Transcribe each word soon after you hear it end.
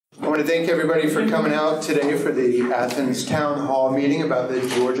want to thank everybody for coming out today for the Athens Town Hall meeting about the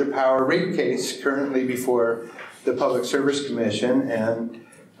Georgia Power rate case currently before the Public Service Commission. And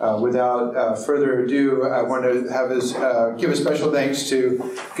without further ado, I want to have us give a special thanks to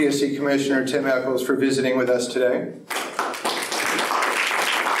PSC Commissioner Tim Echols for visiting with us today.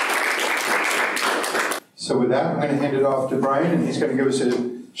 So with that, I'm going to hand it off to Brian, and he's going to give us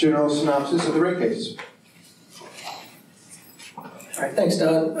a general synopsis of the rate case. All right, thanks,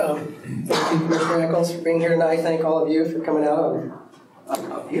 Don. Thank you, Commissioner Echols, for being here tonight. Thank all of you for coming out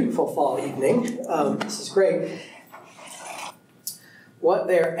on a beautiful fall evening. This is great. What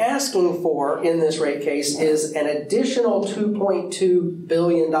they're asking for in this rate case is an additional $2.2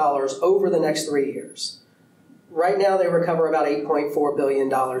 billion over the next 3 years. Right now, they recover about $8.4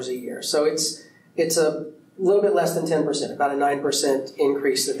 billion a year. So it's a little bit less than 10%, about a 9%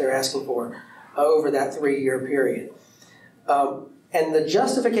 increase that they're asking for over that 3-year period. And the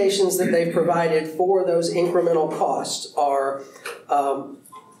justifications that they've provided for those incremental costs are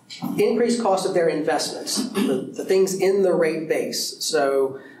increased cost of their investments, the things in the rate base.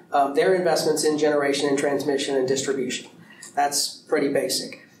 So their investments in generation and transmission and distribution. That's pretty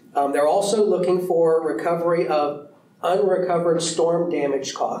basic. They're also looking for recovery of unrecovered storm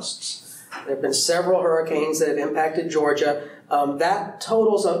damage costs. There have been several hurricanes that have impacted Georgia. That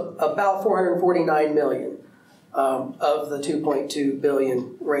totals about $449 million. Of the $2.2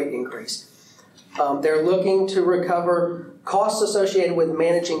 billion rate increase. They're looking to recover costs associated with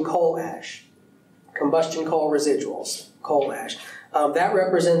managing coal ash, combustion coal residuals, coal ash. That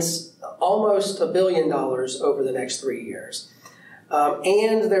represents almost $1 billion over the next 3 years.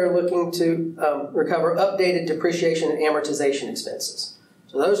 And they're looking to recover updated depreciation and amortization expenses.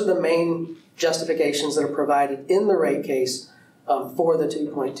 So those are the main justifications that are provided in the rate case for the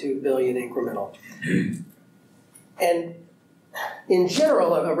 $2.2 billion incremental. And in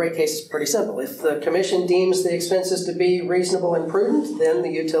general, a rate case is pretty simple. If the commission deems the expenses to be reasonable and prudent, then the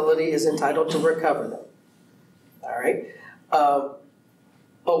utility is entitled to recover them. All right?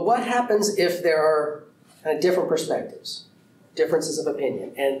 But what happens if there are different perspectives, differences of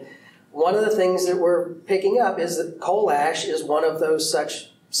opinion? And one of the things that we're picking up is that coal ash is one of those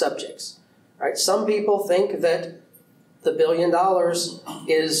such subjects. All right? Some people think that the $1 billion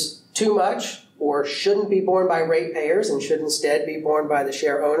is too much, or shouldn't be borne by ratepayers and should instead be borne by the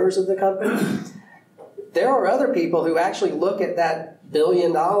share owners of the company. There are other people who actually look at that $1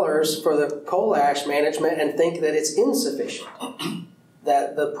 billion for the coal ash management and think that it's insufficient,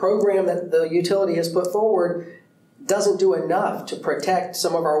 that the program that the utility has put forward doesn't do enough to protect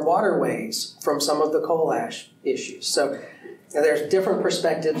some of our waterways from some of the coal ash issues. So there's different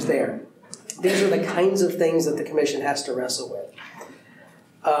perspectives there. These are the kinds of things that the commission has to wrestle with.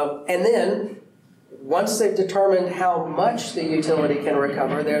 And then, once they've determined how much the utility can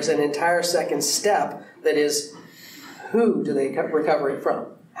recover, there's an entire second step that is, who do they recover it from?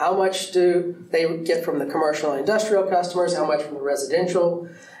 How much do they get from the commercial and industrial customers? How much from the residential?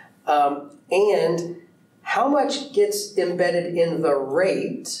 And how much gets embedded in the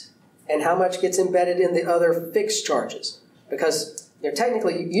rate and how much gets embedded in the other fixed charges? Because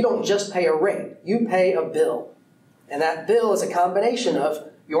technically, you don't just pay a rate. You pay a bill. And that bill is a combination of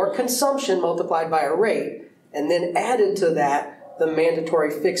your consumption multiplied by a rate, and then added to that the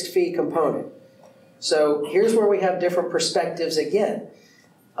mandatory fixed fee component. So here's where we have different perspectives again.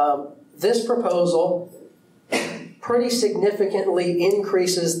 This proposal pretty significantly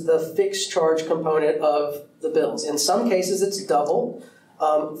increases the fixed charge component of the bills. In some cases, it's double.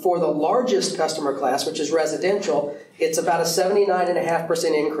 For the largest customer class, which is residential, it's about a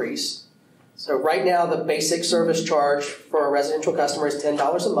 79.5% increase. So right now, the basic service charge for a residential customer is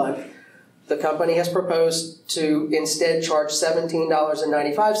 $10 a month. The company has proposed to instead charge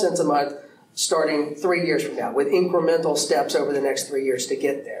 $17.95 a month starting 3 years from now, with incremental steps over the next 3 years to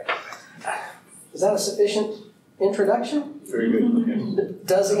get there. Is that a sufficient introduction? Very good. Okay.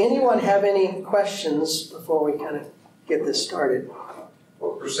 Does anyone have any questions before we kind of get this started?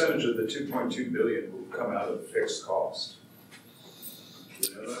 What percentage of the $2.2 billion will come out of fixed cost? Do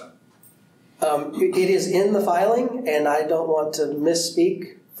you know that? It is in the filing, and I don't want to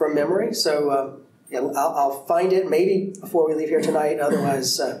misspeak from memory, so I'll find it maybe before we leave here tonight.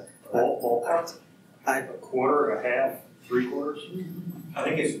 Otherwise, a quarter, a half, 3/4. I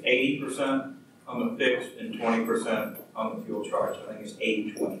think it's 80% on the fixed and 20% on the fuel charge. I think it's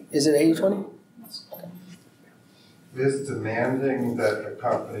 80-20. Is it 80-20? Okay. Is demanding that the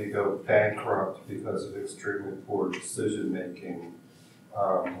company go bankrupt because of extremely poor decision making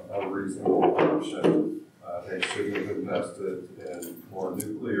a reasonable option? They should have invested in more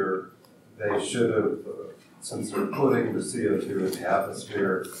nuclear. They should have since they're putting the CO2 in the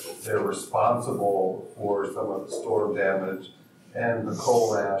atmosphere, they're responsible for some of the storm damage and the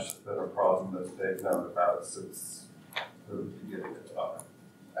coal ash has been a problem that they've known about since the beginning of time.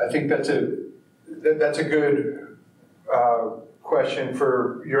 I think that's a good question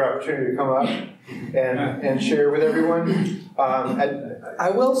for your opportunity to come up and share with everyone. I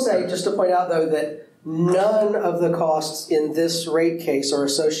will say, just to point out though, that none of the costs in this rate case are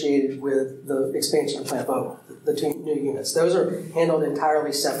associated with the expansion of Plant Vogtle, the 2 new units. Those are handled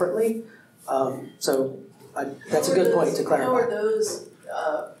entirely separately. That's a good point to clarify. How are those,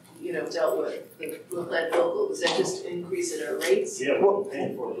 dealt with? The Plant Vogtle, was that just an increase in our rates? Yeah, well,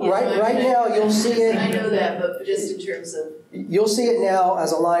 paying for it. Right now, you'll see it. I know that, but just in terms of. You'll see it now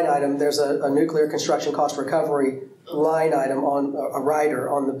as a line item. There's a nuclear construction cost recovery line item on a rider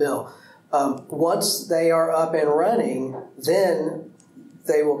on the bill. Once they are up and running, then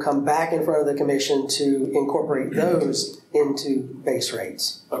they will come back in front of the commission to incorporate those into base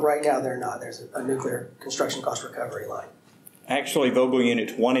rates. But right now they're not. There's a nuclear construction cost recovery line. Actually, Vogtle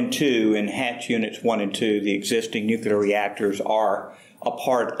Units 1 and 2 and Hatch Units 1 and 2, the existing nuclear reactors, are a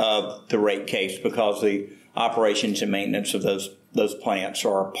part of the rate case because the operations and maintenance of those plants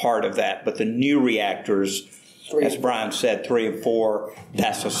are a part of that. But the new reactors, as Brian said, 3 and 4,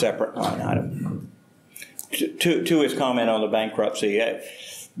 that's a separate line item. To his comment on the bankruptcy, as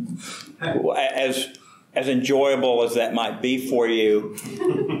enjoyable as that might be for you,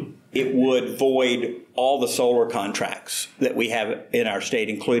 it would void all the solar contracts that we have in our state,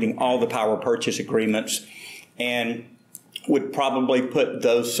 including all the power purchase agreements, and would probably put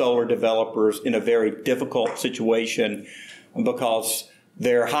those solar developers in a very difficult situation because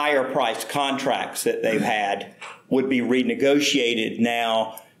their higher priced contracts that they've had would be renegotiated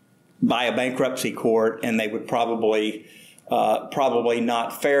now by a bankruptcy court, and they would probably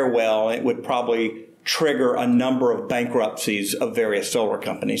not fare well. It would probably trigger a number of bankruptcies of various solar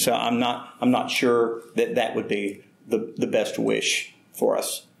companies. So I'm not sure that would be the best wish for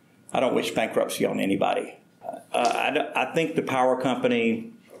us. I don't wish bankruptcy on anybody. I think the power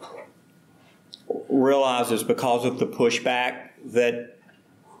company realizes because of the pushback that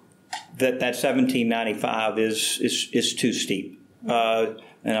 $17.95 is too steep.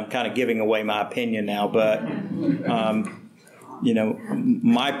 And I'm kind of giving away my opinion now, but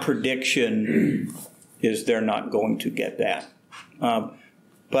my prediction is they're not going to get that.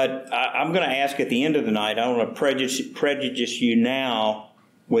 But I'm going to ask at the end of the night, I don't want to prejudice you now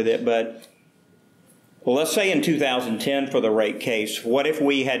with it, but well, let's say in 2010 for the rate case, what if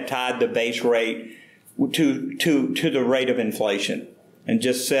we had tied the base rate to the rate of inflation and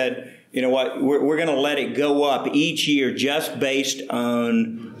just said, you know what, we're going to let it go up each year just based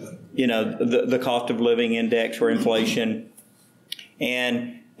on, the cost of living index or inflation,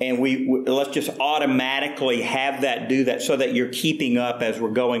 and we let's just automatically have that do that so that you're keeping up as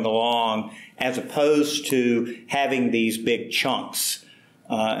we're going along, as opposed to having these big chunks.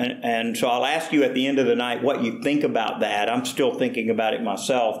 And so I'll ask you at the end of the night what you think about that. I'm still thinking about it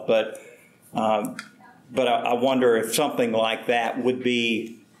myself, but I wonder if something like that would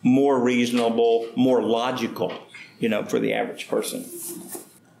be more reasonable, more logical, for the average person.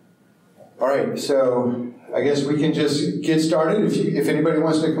 All right, so I guess we can just get started. If anybody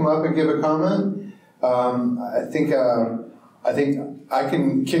wants to come up and give a comment, I think I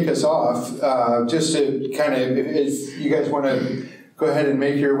can kick us off just to kind of, if you guys want to go ahead and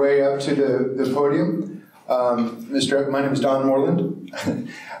make your way up to the podium. My name is Don Moreland.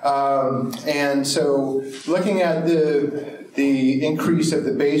 And so looking at the increase of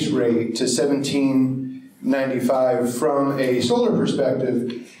the base rate to $17.95 from a solar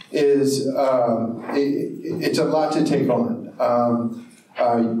perspective is it's a lot to take on.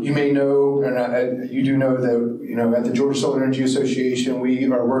 You may know, and you do know that at the Georgia Solar Energy Association we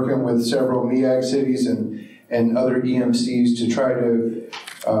are working with several MEAG cities and other EMCs to try to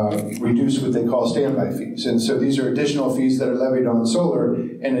reduce what they call standby fees. And so these are additional fees that are levied on solar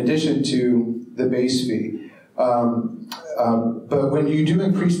in addition to the base fee. But when you do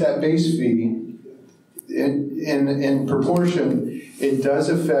increase that base fee in proportion, it does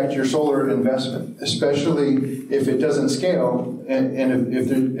affect your solar investment, especially if it doesn't scale and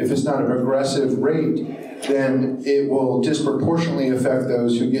if it's not an aggressive rate, then it will disproportionately affect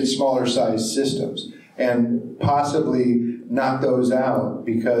those who get smaller sized systems and possibly knock those out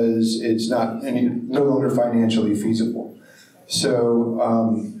because it's no longer financially feasible. So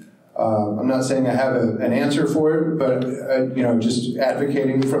I'm not saying I have an answer for it, but just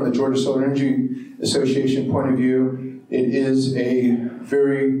advocating from the Georgia Solar Energy Association point of view, it is a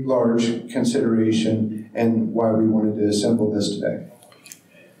very large consideration and why we wanted to assemble this today.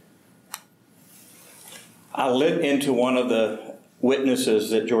 I lit into one of the witnesses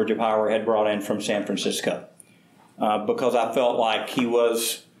that Georgia Power had brought in from San Francisco because I felt like he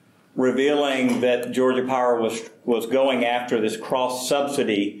was revealing that Georgia Power was going after this cross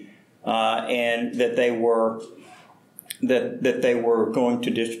subsidy and that they were going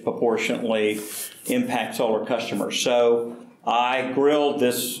to disproportionately impact solar customers. So I grilled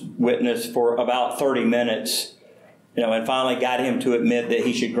this witness for about 30 minutes, and finally got him to admit that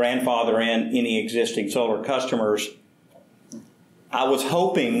he should grandfather in any existing solar customers. I was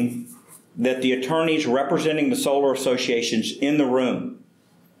hoping that the attorneys representing the solar associations in the room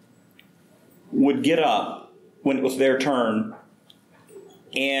would get up when it was their turn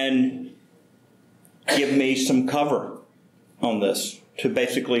and give me some cover on this, to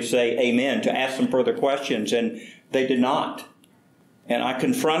basically say amen, to ask some further questions, and they did not. And I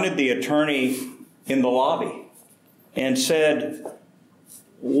confronted the attorney in the lobby and said,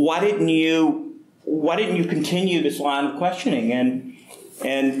 why didn't you continue this line of questioning?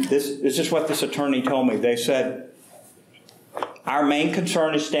 And this is what this attorney told me. They said, our main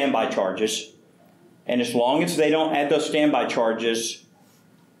concern is standby charges, and as long as they don't add those standby charges,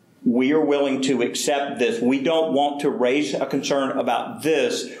 we are willing to accept this. We don't want to raise a concern about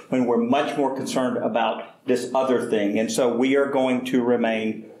this when we're much more concerned about this other thing. And so we are going to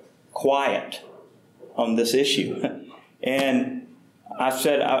remain quiet on this issue. And I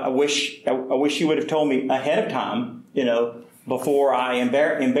said, I wish you would have told me ahead of time, before I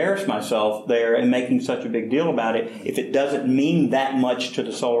embarrass myself there and making such a big deal about it, if it doesn't mean that much to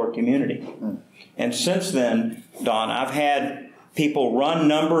the solar community. And since then, Don, I've had people run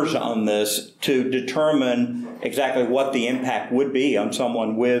numbers on this to determine exactly what the impact would be on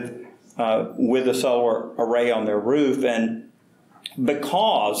someone with a solar array on their roof. And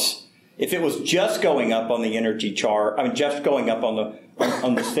because if it was just going up on the energy charge, just going up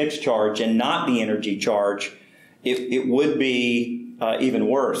on the fixed charge and not the energy charge, it would be even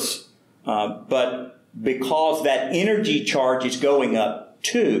worse. But because that energy charge is going up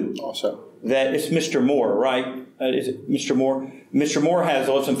too, also that it's Mr. Moore, right? Is it Mr. Moore? Mr. Moore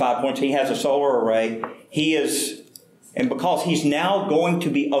lives in 5 Points. He has a solar array. And because he's now going to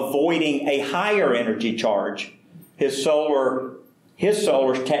be avoiding a higher energy charge, his solar is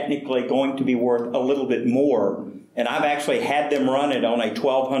technically going to be worth a little bit more. And I've actually had them run it on a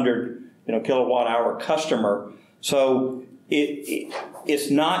 1,200 kilowatt hour customer. So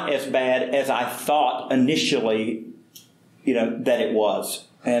it's not as bad as I thought initially, that it was.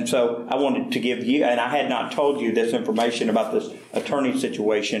 And so I wanted to give you, and I had not told you this information about this attorney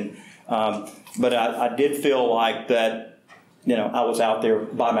situation, but I did feel like that, I was out there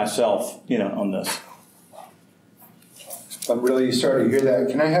by myself, on this. I'm really sorry to hear that.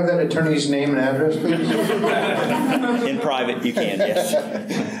 Can I have that attorney's name and address, please? In private, you can, yes.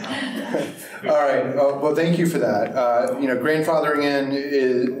 All right. Well, thank you for that. Grandfathering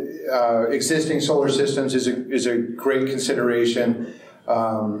in existing solar systems is a great consideration.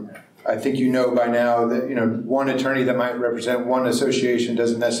 I think by now that one attorney that might represent one association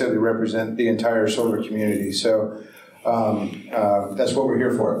doesn't necessarily represent the entire solar community. So that's what we're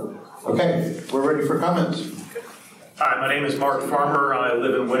here for. Okay, we're ready for comments. Hi, my name is Mark Farmer. I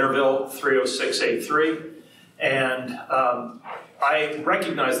live in Winterville, 30683, and I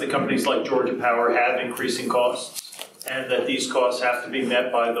recognize that companies like Georgia Power have increasing costs, and that these costs have to be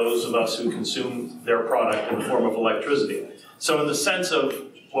met by those of us who consume their product in the form of electricity. So in the sense of,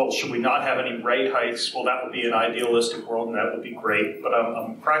 well, should we not have any rate hikes? Well, that would be an idealistic world, and that would be great. But I'm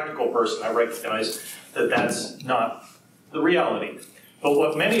a practical person. I recognize that that's not the reality. But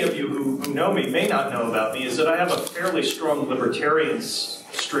what many of you who know me may not know about me is that I have a fairly strong libertarian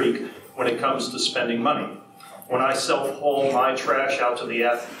streak when it comes to spending money. When I self-haul my trash out to the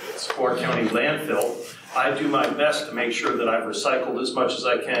Athens Clark County landfill, I do my best to make sure that I've recycled as much as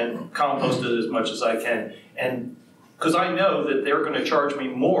I can, composted as much as I can, and because I know that they're going to charge me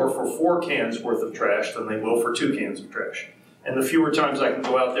more for 4 cans worth of trash than they will for 2 cans of trash. And the fewer times I can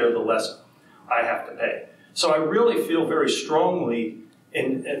go out there, the less I have to pay. So I really feel very strongly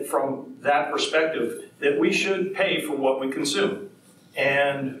from that perspective that we should pay for what we consume.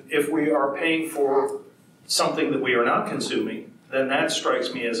 And if we are paying for something that we are not consuming, then that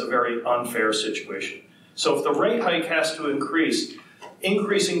strikes me as a very unfair situation. So if the rate hike has to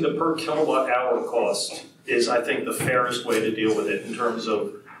increasing the per kilowatt hour cost is, I think, the fairest way to deal with it in terms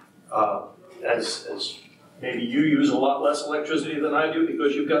of, as maybe you use a lot less electricity than I do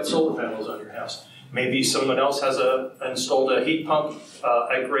because you've got solar panels on your house. Maybe someone else has installed a heat pump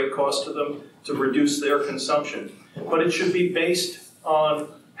at great cost to them to reduce their consumption. But it should be based on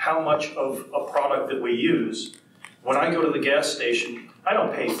how much of a product that we use. When I go to the gas station, I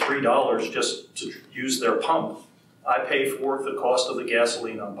don't pay $3 just to use their pump. I pay for the cost of the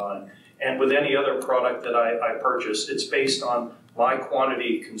gasoline I'm buying. And with any other product that I purchase, it's based on my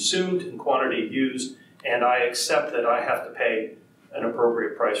quantity consumed and quantity used, and I accept that I have to pay an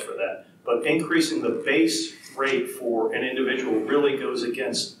appropriate price for that. But increasing the base rate for an individual really goes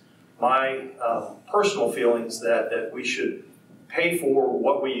against my personal feelings that we should pay for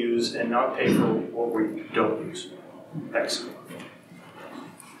what we use and not pay for what we don't use. Thanks.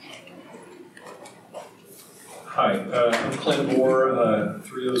 Hi, I'm Clint Moore,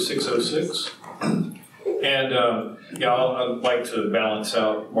 30606. And yeah, I'd like to balance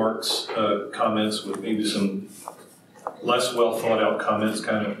out Mark's comments with maybe some less well thought out comments,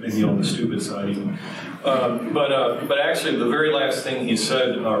 kind of maybe on the stupid side even. But actually, the very last thing he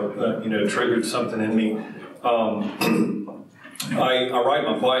said, triggered something in me. I ride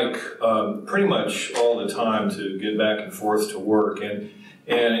my bike pretty much all the time to get back and forth to work, and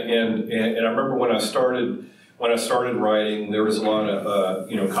I remember when I started riding, there was a lot of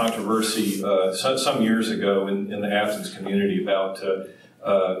controversy some years ago in the Athens community about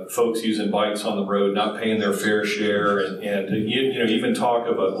folks using bikes on the road, not paying their fair share, and even talk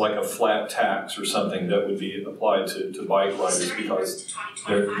of a flat tax or something that would be applied to bike riders because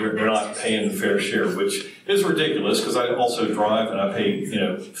they're not paying the fair share, which is ridiculous because I also drive and I pay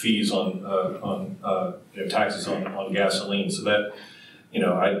fees on taxes on gasoline, so that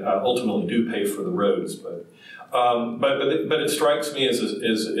I ultimately do pay for the roads, but it strikes me as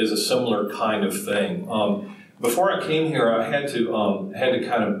a similar kind of thing. Before I came here, I had to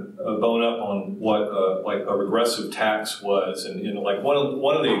kind of bone up on what like a regressive tax was, and like one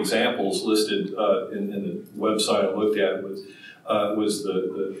of the examples listed in the website I looked at was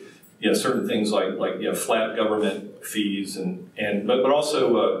the certain things like flat government fees but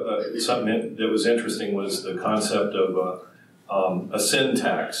also something that was interesting was the concept of a sin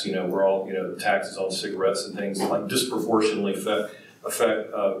tax, where all the taxes on cigarettes and things like disproportionately affect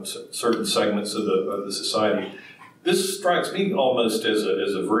certain segments of the society. This strikes me almost as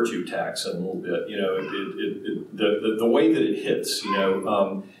a virtue tax in a little bit. The way that it hits,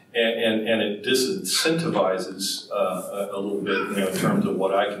 and it disincentivizes a little bit, in terms of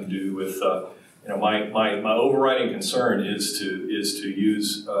what I can do with. My overriding concern is to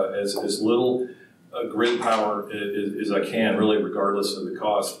use as little grid power as I can, really, regardless of the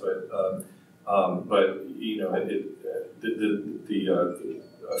cost.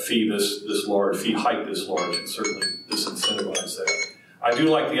 A fee this large, fee hike this large, and certainly disincentivize that. I do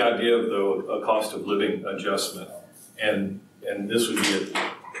like the idea of a cost of living adjustment, and this would be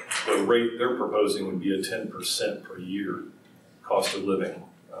the rate they're proposing would be a 10% per year cost of living.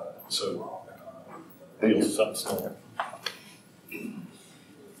 So feels something similar.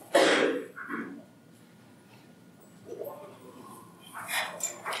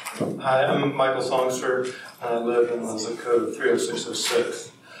 Hi, I'm Michael Songster, and I live in the zip code of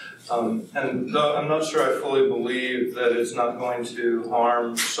 30606. And though I'm not sure I fully believe that it's not going to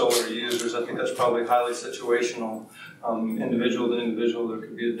harm solar users, I think that's probably highly situational. Individual to individual, there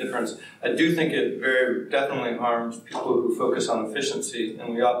could be a difference. I do think it very definitely harms people who focus on efficiency,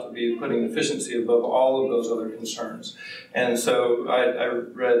 and we ought to be putting efficiency above all of those other concerns. And so I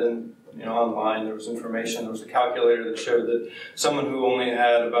read online, there was information, there was a calculator that showed that someone who only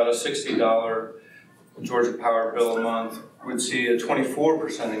had about a $60 Georgia Power bill a month would see a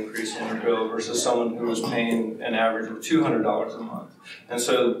 24% increase in their bill versus someone who was paying an average of $200 a month. And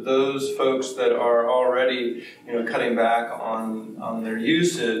so those folks that are already cutting back on their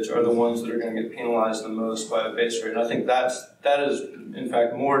usage are the ones that are going to get penalized the most by a base rate. And I think that is in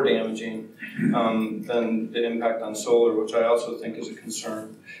fact more damaging than the impact on solar, which I also think is a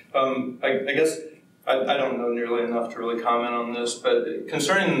concern. I guess I don't know nearly enough to really comment on this, but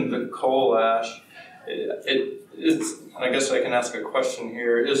concerning the coal ash, I guess I can ask a question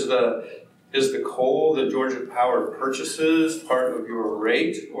here. Is the coal that Georgia Power purchases part of your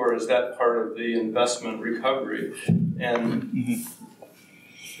rate, or is that part of the investment recovery? And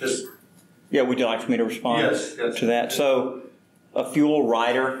would you like for me to respond to that? So a fuel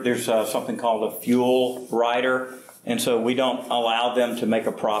rider, there's something called a fuel rider, and so we don't allow them to make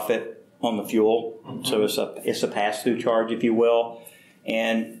a profit on the fuel. Mm-hmm. So it's a pass-through charge, if you will,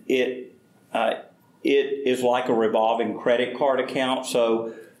 and it is like a revolving credit card account.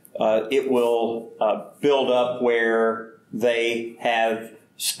 So it will build up where they have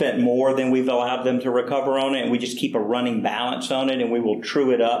spent more than we've allowed them to recover on it, and we just keep a running balance on it, and we will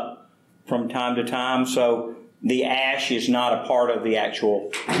true it up from time to time. So the ash is not a part of the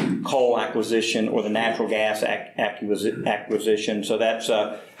actual coal acquisition or the natural gas acquisition. So that's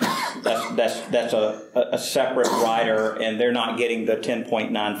that's a separate rider, and they're not getting the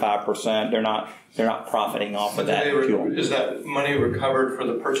 10.95%. They're not profiting off of that fuel. Is that money recovered for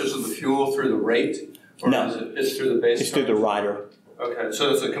the purchase of the fuel through the rate? Or No. It's through the base? It's through the rider. Okay,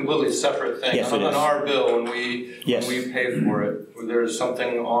 so it's a completely separate thing. Yes, it is. On our bill, when we pay for it, there's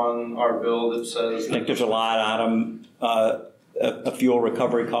something on our bill that says... I think there's a line item, a fuel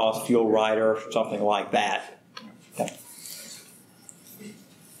recovery cost, fuel rider, something like that.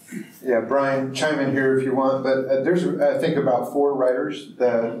 Yeah, Brian, chime in here if you want, but there's, I think, about 4 riders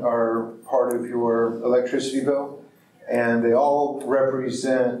that are part of your electricity bill, and they all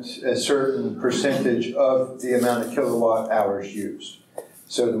represent a certain percentage of the amount of kilowatt hours used.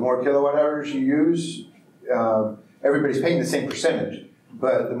 So the more kilowatt hours you use, everybody's paying the same percentage,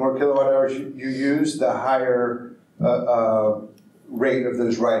 but the more kilowatt hours you use, the higher rate of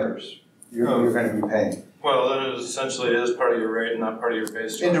those riders you're going to be paying. Well, then it essentially is part of your rate and not part of your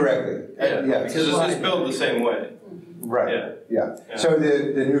base charge. Indirectly. Yeah, because it's billed the same way. Right. Yeah. So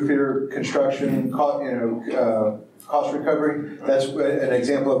the nuclear construction cost recovery, that's an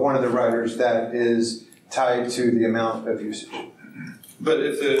example of one of the riders that is tied to the amount of usage. But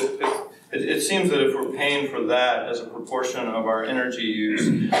it seems that if we're paying for that as a proportion of our energy use,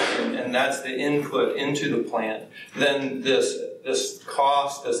 and that's the input into the plant, then this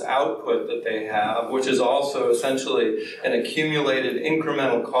cost, this output that they have, which is also essentially an accumulated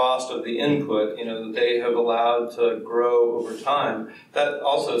incremental cost of the input, that they have allowed to grow over time, that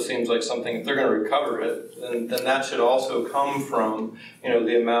also seems like something, if they're going to recover it, then that should also come from,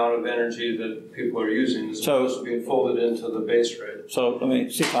 the amount of energy that people are using as opposed to being folded into the base rate. So let me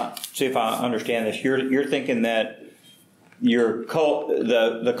see if I understand this. You're thinking that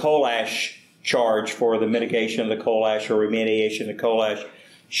the coal ash charge for the mitigation of the coal ash or remediation of coal ash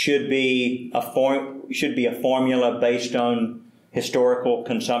should be a formula based on historical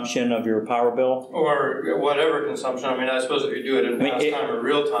consumption of your power bill, or whatever consumption. I mean, I suppose if you do it in past time or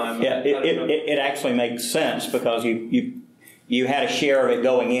real time, it actually makes sense because you had a share of it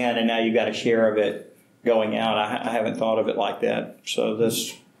going in, and now you got a share of it going out. I haven't thought of it like that, so I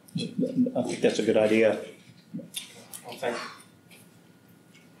think that's a good idea. Well, thank you.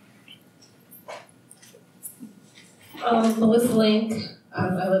 Melissa Link,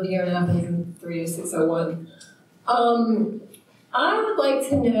 I live here in Athens in 30601. I would like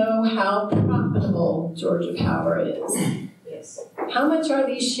to know how profitable Georgia Power is. Yes. How much are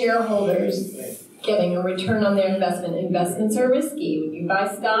these shareholders getting a return on their investment? Investments are risky. When you buy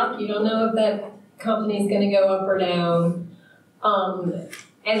stock, you don't know if that company's going to go up or down.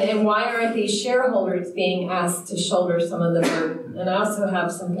 And why aren't these shareholders being asked to shoulder some of the burden? And I also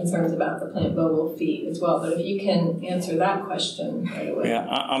have some concerns about the Plant Vogtle fee as well, but if you can answer that question right away. Yeah,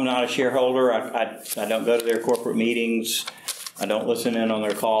 I'm not a shareholder. I don't go to their corporate meetings. I don't listen in on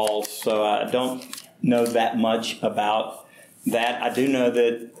their calls, so I don't know that much about that. I do know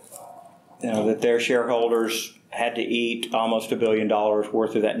that that their shareholders had to eat almost $1 billion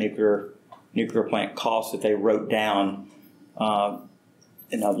worth of that nuclear plant cost that they wrote down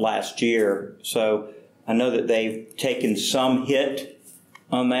last year. So I know that they've taken some hit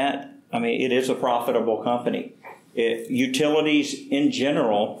on that. I mean, it is a profitable company. Utilities in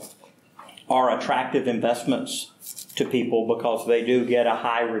general are attractive investments to people because they do get a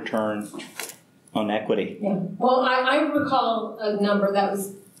high return on equity. Yeah. Well, I recall a number that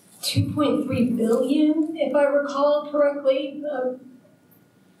was $2.3 billion, if I recall correctly,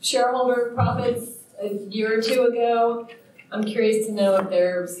 shareholder profits a year or two ago. I'm curious to know if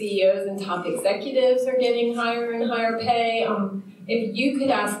their CEOs and top executives are getting higher and higher pay. If you could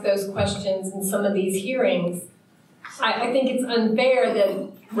ask those questions in some of these hearings, I think it's unfair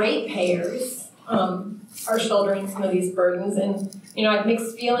that ratepayers are shouldering some of these burdens. And, I have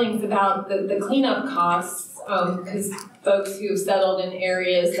mixed feelings about the cleanup costs because folks who have settled in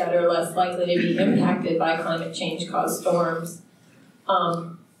areas that are less likely to be impacted by climate change-caused storms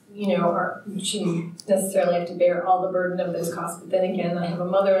shouldn't necessarily have to bear all the burden of those costs. But then again, I have a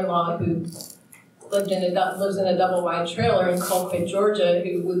mother-in-law who lives in a double-wide trailer in Colquitt, Georgia,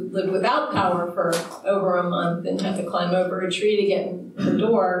 who lived without power for over a month and had to climb over a tree to get in her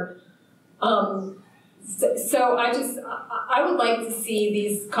door. So I would like to see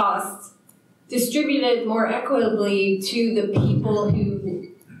these costs distributed more equitably to the people who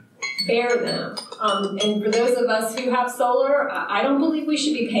bear them. And for those of us who have solar, I don't believe we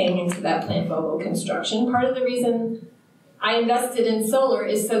should be paying into that Plant Vogtle construction. Part of the reason I invested in solar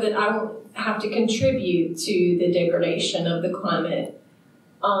is so that I won't have to contribute to the degradation of the climate,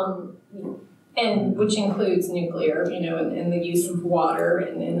 and which includes nuclear, and the use of water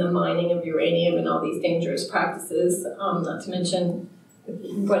and the mining of uranium and all these dangerous practices, not to mention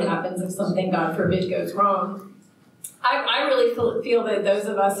what happens if something, God forbid, goes wrong. I really feel that those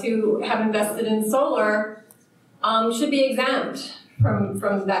of us who have invested in solar should be exempt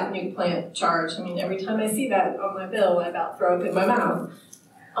from that new plant charge. I mean, every time I see that on my bill, I about throw up in my mouth.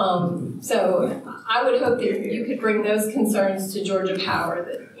 So I would hope that you could bring those concerns to Georgia Power,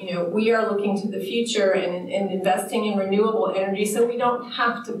 that we are looking to the future and investing in renewable energy, so we don't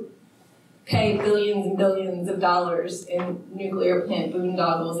have to pay billions and billions of dollars in nuclear plant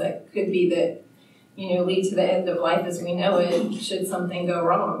boondoggles that could be that lead to the end of life as we know it should something go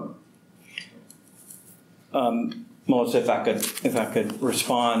wrong. Melissa, if I could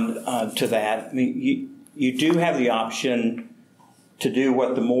respond to that. I mean, you do have the option to do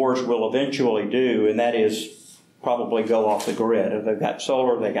what the Moores will eventually do, and that is probably go off the grid. If they've got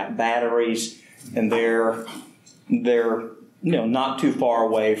solar, they've got batteries, and they're not too far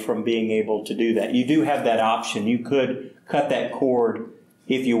away from being able to do that. You do have that option. You could cut that cord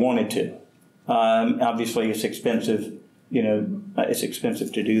if you wanted to. Obviously, it's expensive. It's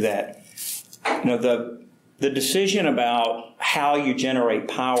expensive to do that. The decision about how you generate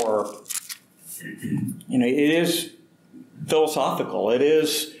power, it is philosophical.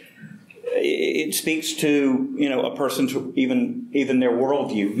 It speaks to a person's even their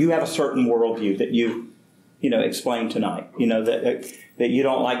worldview. You have a certain worldview that you explained tonight. That you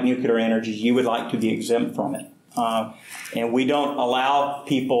don't like nuclear energy. You would like to be exempt from it, and we don't allow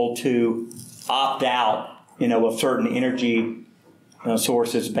people to opt out of certain energy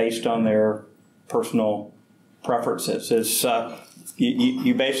sources based on their personal preferences.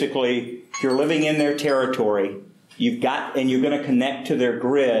 You basically, if you're living in their territory, and you're going to connect to their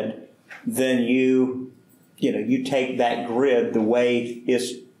grid, then you take that grid the way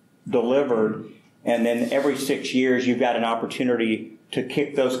it's delivered, and then every 6 years you've got an opportunity to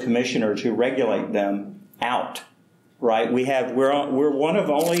kick those commissioners who regulate them out. Right? We're one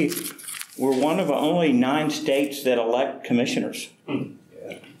of only 9 states that elect commissioners.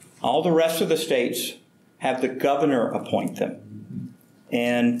 All the rest of the states have the governor appoint them.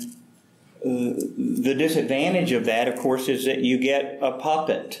 And the disadvantage of that, of course, is that you get a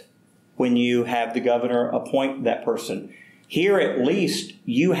puppet when you have the governor appoint that person. Here, at least,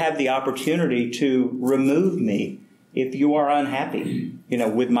 you have the opportunity to remove me if you are unhappy.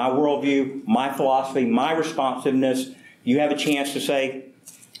 With my worldview, my philosophy, my responsiveness, you have a chance to say,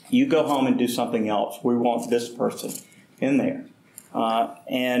 you go home and do something else. We want this person in there.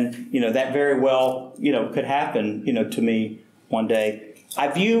 And that very well, could happen, to me one day. I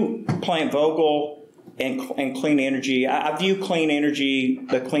view Plant Vogtle and clean energy, I view the clean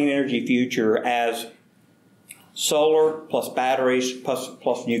energy future as solar plus batteries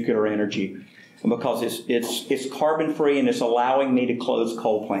plus nuclear energy, because it's carbon free and it's allowing me to close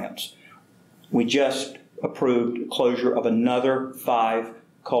coal plants. We just approved closure of another 5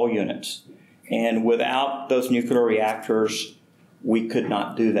 coal units, and without those nuclear reactors, we could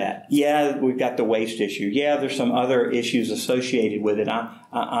not do that. Yeah, we've got the waste issue. Yeah, there's some other issues associated with it.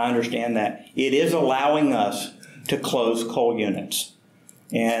 I understand that. It is allowing us to close coal units.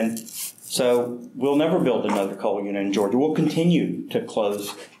 And so we'll never build another coal unit in Georgia. We'll continue to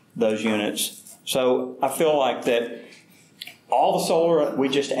close those units. So I feel like that all the solar we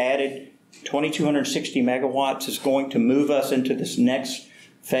just added, 2,260 megawatts, is going to move us into this next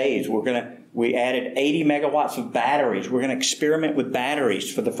phase. We added 80 megawatts of batteries. We're going to experiment with batteries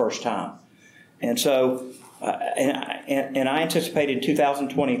for the first time. And so, and I anticipate in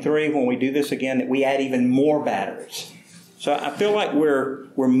 2023, when we do this again, that we add even more batteries. So I feel like we're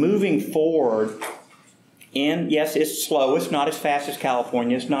moving forward. And yes, it's slow. It's not as fast as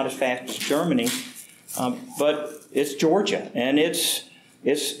California. It's not as fast as Germany. But it's Georgia, and it's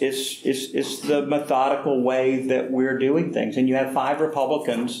the methodical way that we're doing things. And you have 5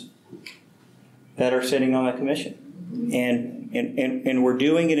 Republicans that are sitting on the commission, and we're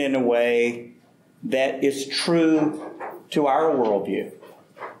doing it in a way that is true to our worldview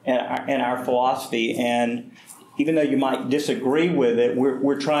and our philosophy. And even though you might disagree with it,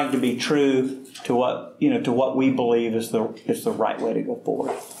 we're trying to be true to what we believe is the right way to go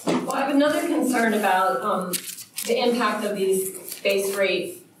forward. Well, I have another concern about the impact of these base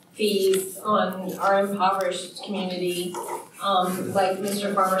rate fees on our impoverished community. Like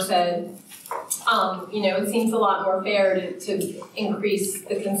Mr. Farmer said, it seems a lot more fair to increase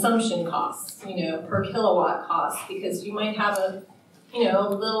the consumption costs, per kilowatt cost, because you might have a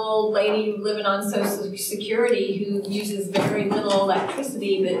little old lady living on Social Security who uses very little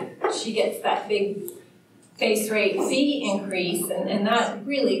electricity, but she gets that big base rate fee increase, and that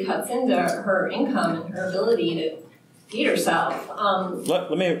really cuts into her income and her ability to feed herself.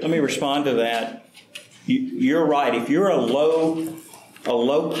 Let me respond to that. You're right. If you're a low a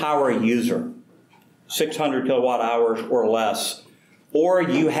low power user, 600 kilowatt hours or less, or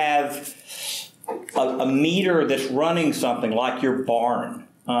you have a meter that's running something like your barn.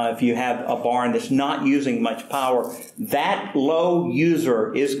 If you have a barn that's not using much power, that low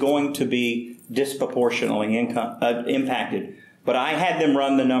user is going to be disproportionately impacted. But I had them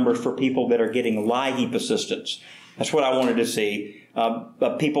run the numbers for people that are getting LIHEAP assistance. That's what I wanted to see.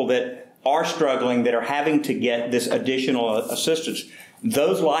 People that are struggling, that are having to get this additional assistance.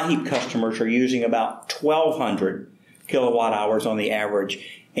 Those LIHEAP customers are using about 1,200 kilowatt hours on the average,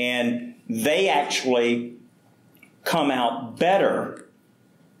 and they actually come out better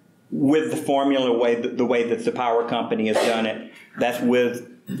with the formula the way that the power company has done it. That's with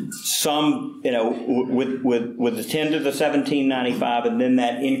some, with the 10 to the 1795, and then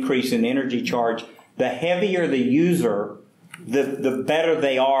that increase in energy charge. The heavier the user, the better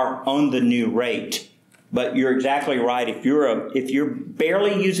they are on the new rate. But you're exactly right. If you're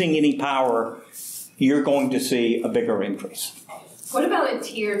barely using any power, you're going to see a bigger increase. What about a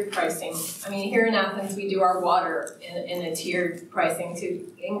tiered pricing? I mean, here in Athens, we do our water in a tiered pricing to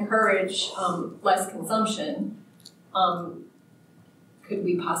encourage less consumption. Could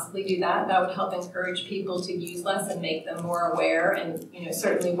we possibly do that? That would help encourage people to use less and make them more aware. And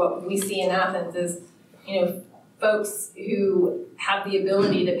certainly what we see in Athens is, folks who have the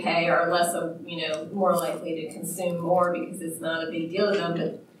ability to pay are less of, more likely to consume more because it's not a big deal to them.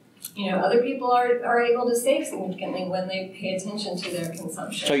 But other people are able to save significantly when they pay attention to their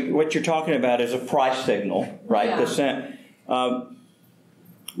consumption. So what you're talking about is a price signal, right? Yeah.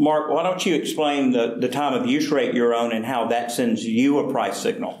 Mark, why don't you explain the time of use rate you're on and how that sends you a price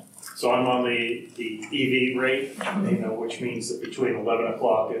signal? So I'm on the EV rate, which means that between 11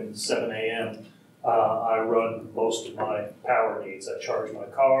 o'clock and 7 a.m., I run most of my power needs. I charge my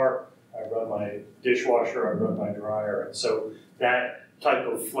car, I run my dishwasher, I run my dryer. And so that type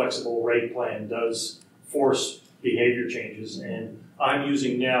of flexible rate plan does force behavior changes. And I'm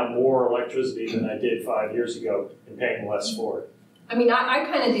using now more electricity than I did 5 years ago and paying less for it. I mean, I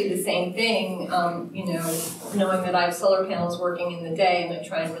kind of do the same thing, knowing that I have solar panels working in the day and I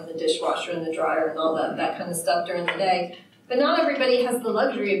try and run the dishwasher and the dryer and all that kind of stuff during the day. But not everybody has the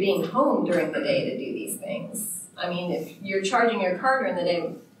luxury of being home during the day to do these things. I mean, if you're charging your car during the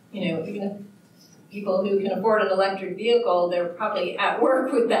day, even if people who can afford an electric vehicle, they're probably at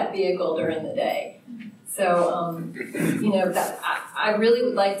work with that vehicle during the day. So, I really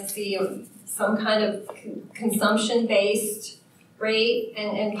would like to see some kind of consumption-based rate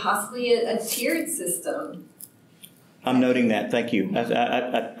and possibly a tiered system. I'm noting that. Thank you.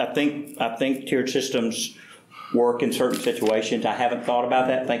 I think tiered systems work in certain situations. I haven't thought about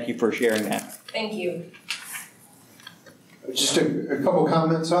that. Thank you for sharing that. Thank you. Just a couple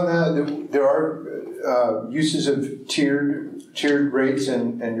comments on that. There are uses of tiered rates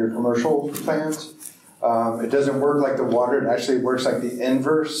in your commercial plans. It doesn't work like the water. It actually works like the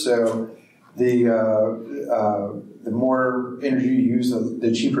inverse. So the more energy you use,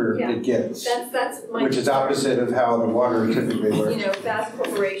 the cheaper it gets. That's my which is opposite of how the water typically works. Vast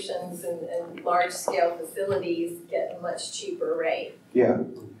corporations and large-scale facilities get a much cheaper rate. Yeah.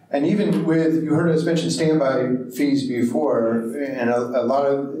 And even with, you heard us mention standby fees before, and a lot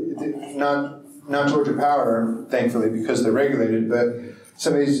of, not Georgia Power, thankfully, because they're regulated, but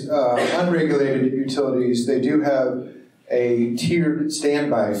some of these unregulated utilities, they do have a tiered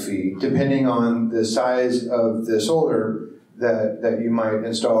standby fee depending on the size of the solar that you might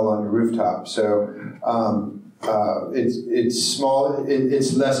install on your rooftop. So it's small.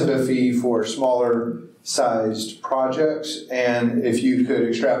 It's less of a fee for smaller sized projects, and if you could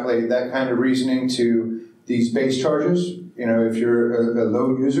extrapolate that kind of reasoning to these base charges, if you're a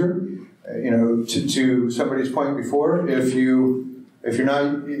low user, to somebody's point before, if you're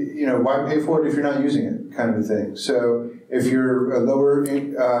not, why pay for it if you're not using it, kind of a thing. So if you're a lower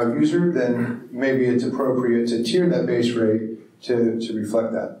user, then maybe it's appropriate to tier that base rate to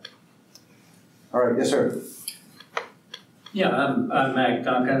reflect that. All right, yes, sir. Yeah, I'm Mac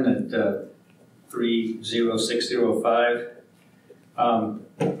Duncan at 30605.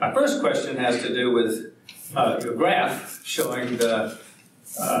 My first question has to do with your graph showing the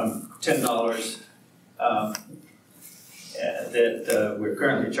 $10 that we're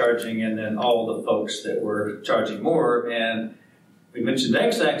currently charging, and then all the folks that were charging more. And we mentioned the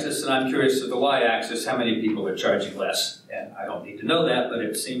x-axis, and I'm curious of the y-axis, how many people are charging less? And I don't need to know that, but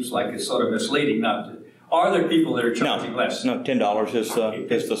it seems like it's sort of misleading not to. Are there people that are charging less? No, $10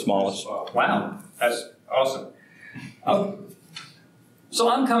 is the smallest. Wow, that's awesome. So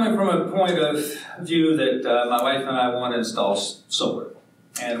I'm coming from a point of view that my wife and I want to install solar.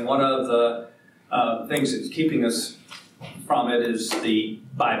 And one of the things that's keeping us from it is the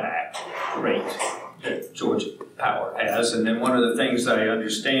buyback rate that Georgia Power has. And then one of the things I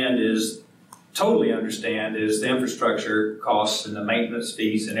totally understand is the infrastructure costs and the maintenance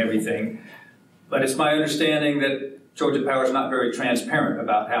fees and everything. But it's my understanding that Georgia Power is not very transparent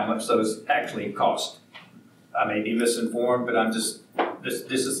about how much those actually cost. I may be misinformed, but this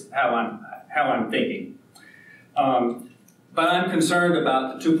is how I'm thinking. But I'm concerned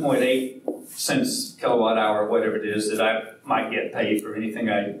about the 2.8 cents kilowatt hour, whatever it is, that I might get paid for anything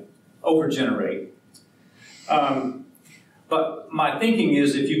I overgenerate. But my thinking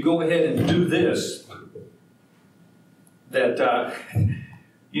is, if you go ahead and do this, that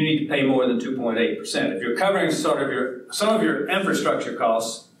you need to pay more than 2.8%. If you're covering some of your infrastructure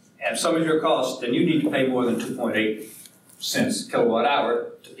costs and some of your costs, then you need to pay more than 2.8 cents kilowatt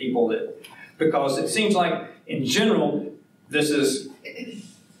hour to people because it seems like in general this is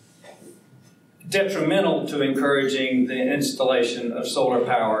detrimental to encouraging the installation of solar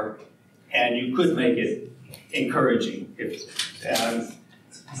power, and you could make it encouraging.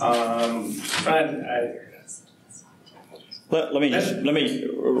 Let me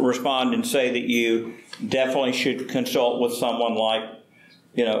respond and say that you definitely should consult with someone like,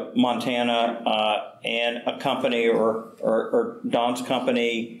 Montana and a company or Don's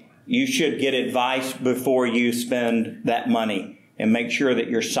company. You should get advice before you spend that money and make sure that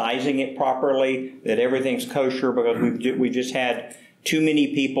you're sizing it properly, that everything's kosher, because we just had too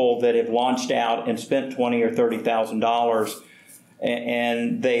many people that have launched out and spent $20,000 or $30,000,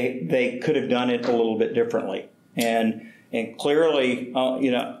 and they could have done it a little bit differently. And clearly,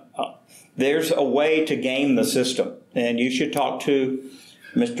 there's a way to game the system, and you should talk to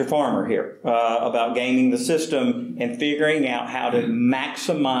Mr. Farmer here about gaming the system and figuring out how to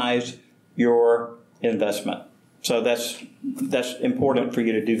maximize your investment. So that's important for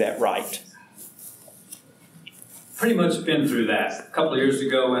you to do that right. Pretty much been through that a couple of years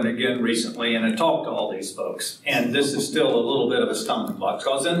ago and again recently, and I talked to all these folks, and this is still a little bit of a stumbling block,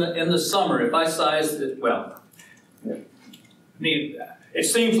 because in the summer, if I sized it, it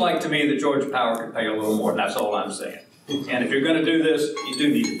seems like to me that Georgia Power could pay a little more, and that's all I'm saying. And if you're going to do this, you do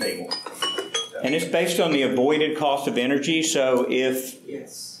need to pay more. And it's based on the avoided cost of energy. So if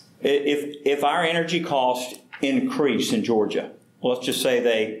our energy costs increase in Georgia, let's just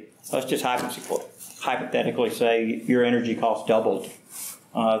hypothetically say your energy cost doubled,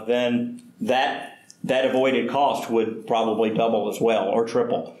 then that avoided cost would probably double as well or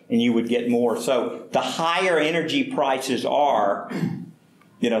triple, and you would get more. So the higher energy prices are,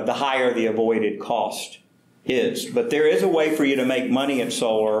 the higher the avoided cost is. But there is a way for you to make money in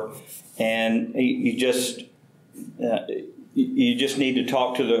solar, and you just need to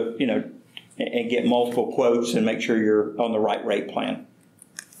talk to and get multiple quotes and make sure you're on the right rate plan.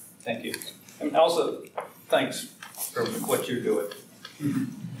 Thank you. And also, thanks for what you're doing.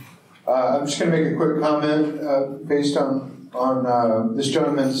 I'm just going to make a quick comment based on this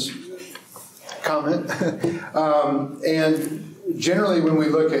gentleman's comment. And generally, when we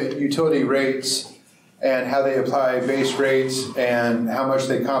look at utility rates and how they apply base rates and how much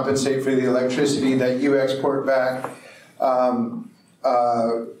they compensate for the electricity that you export back,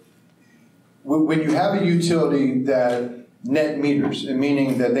 when you have a utility that net meters,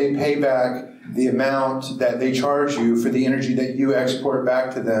 meaning that they pay back the amount that they charge you for the energy that you export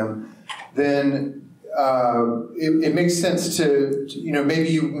back to them, then it makes sense to maybe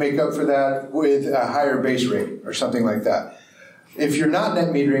you make up for that with a higher base rate or something like that. If you're not net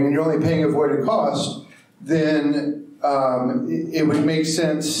metering and you're only paying avoided cost, then it would make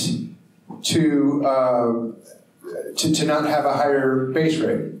sense to not have a higher base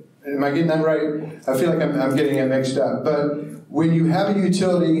rate. Am I getting that right? I feel like I'm getting it mixed up. But when you have a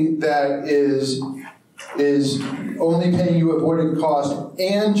utility that is only paying you avoided cost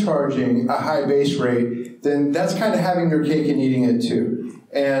and charging a high base rate, then that's kind of having their cake and eating it too.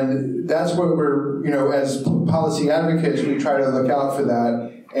 And that's what we're, as policy advocates, we try to look out for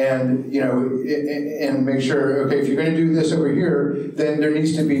that and, and make sure, okay, if you're going to do this over here, then there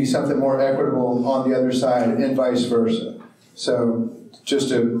needs to be something more equitable on the other side and vice versa. So just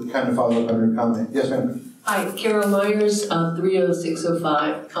to kind of follow up on your comment. Yes, ma'am. Hi, Carol Myers,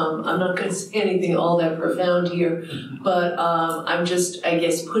 30605. I'm not going to say anything all that profound here, but I'm just, I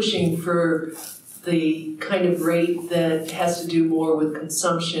guess, pushing for the kind of rate that has to do more with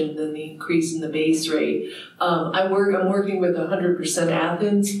consumption than the increase in the base rate. I'm working with 100%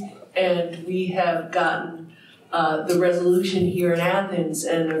 Athens, and we have gotten the resolution here in Athens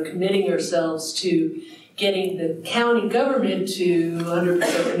and are committing ourselves to getting the county government to 100%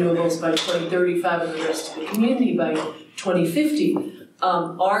 renewables by 2035 and the rest of the community by 2050.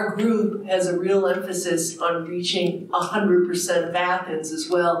 Our group has a real emphasis on reaching 100% of Athens as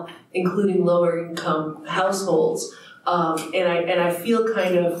well, including lower income households. And I feel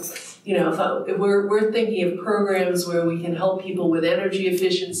kind of, you know, if we're thinking of programs where we can help people with energy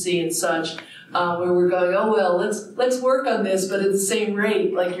efficiency and such, where we're going, oh well, let's work on this, but at the same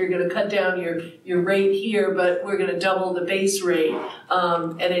rate. Like you're going to cut down your rate here, but we're going to double the base rate.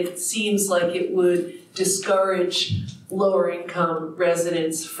 And it seems like it would discourage lower income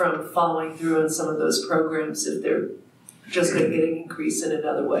residents from following through on some of those programs if they're just going to get an increase in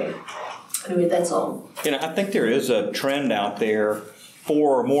another way. Anyway, that's all. You know, I think there is a trend out there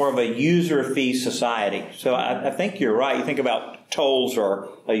for more of a user fee society. So I think you're right. You think about tolls are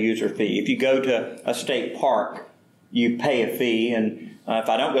a user fee. If you go to a state park, you pay a fee, and if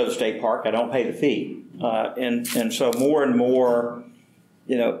I don't go to the state park, I don't pay the fee. And so more and more,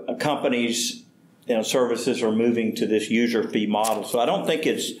 you know, companies, you know, services are moving to this user fee model. So I don't think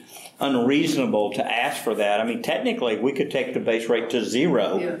it's unreasonable to ask for that. I mean, technically, we could take the base rate to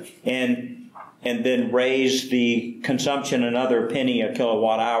 0 and then raise the consumption another penny a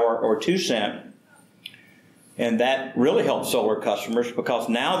kilowatt hour or 2 cents. And that really helps solar customers because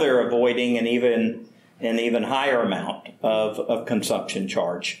now they're avoiding an even higher amount of consumption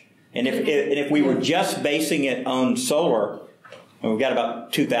charge. And if we were just basing it on solar, we've got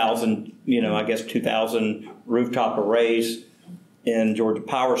about 2,000, you know, I guess 2,000 rooftop arrays in Georgia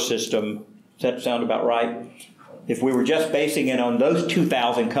Power System. Does that sound about right? If we were just basing it on those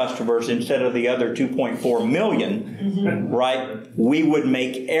 2,000 customers instead of the other 2.4 million, right, we would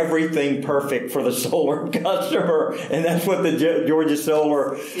make everything perfect for the solar customer. And that's what the Georgia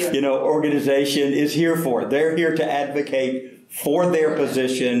Solar, you know, organization is here for. They're here to advocate for their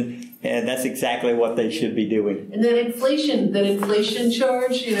position. And that's exactly what they should be doing. And that inflation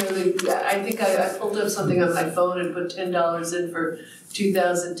charge, you know, I think I pulled up something on my phone and put $10 in for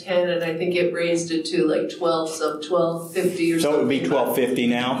 2010, and I think it raised it to like $12.50 or something. So it would be $12.50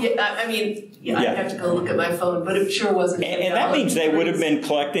 now? Yeah, I mean, I'd have to go look at my phone, but it sure wasn't. And that means they would have been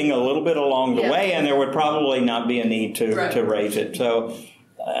collecting a little bit along the way, and there would probably not be a need to raise it. So.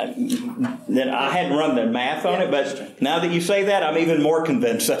 Then I hadn't run the math on it, but now that you say that, I'm even more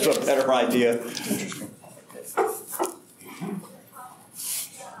convinced that's a better idea.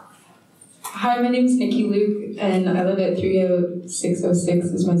 Hi, my name is Nikki Luke, and I live at 30606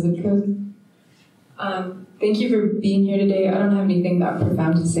 is my zip code. Thank you for being here today. I don't have anything that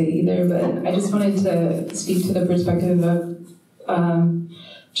profound to say either, but I just wanted to speak to the perspective of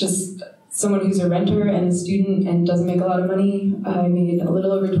just someone who's a renter and a student and doesn't make a lot of money. I made a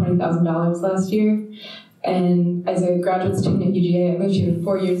little over $20,000 last year. And as a graduate student at UGA, I moved here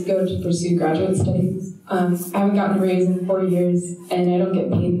 4 years ago to pursue graduate studies. I haven't gotten a raise in 4 years, and I don't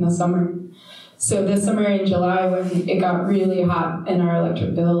get paid in the summer. So this summer in July, when it got really hot and our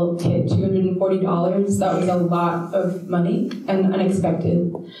electric bill hit $240, that was a lot of money and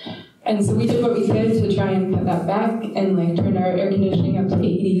unexpected. And so we did what we could to try and cut that back and like turn our air conditioning up to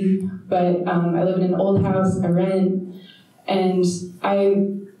 80. But I live in an old house, I rent, and I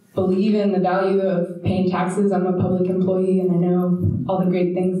believe in the value of paying taxes. I'm a public employee and I know all the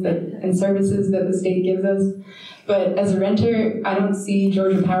great things and services that the state gives us. But as a renter, I don't see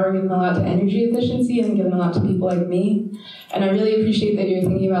Georgia Power giving a lot to energy efficiency and giving a lot to people like me. And I really appreciate that you're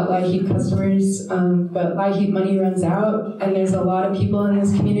thinking about light heat customers, but light heat money runs out, and there's a lot of people in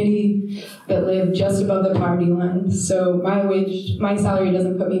this community that live just above the poverty line. So my salary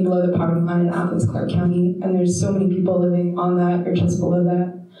doesn't put me below the poverty line in Athens, Clark County, and there's so many people living on that or just below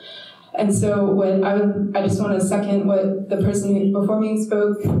that. And so I just want to second what the person before me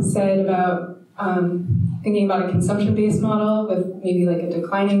spoke said about thinking about a consumption-based model with maybe like a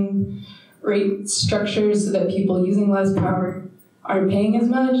declining rate structure so that people using less power aren't paying as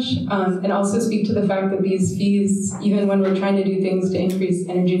much, and also speak to the fact that these fees, even when we're trying to do things to increase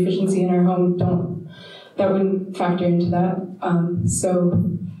energy efficiency in our home, that wouldn't factor into that.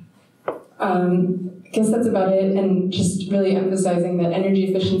 I guess that's about it, and just really emphasizing that energy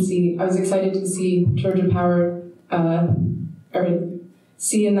efficiency, I was excited to see Georgia Power,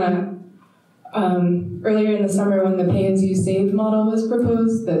 see in the earlier in the summer when the pay-as-you-save model was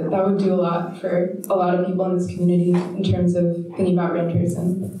proposed, that would do a lot for a lot of people in this community in terms of thinking about renters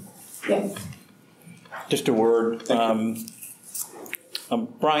and, yeah. Just a word.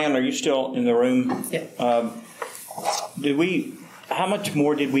 Brian, are you still in the room? Yeah. How much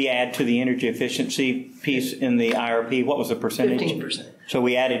more did we add to the energy efficiency piece in the IRP? What was the percentage? 15%. So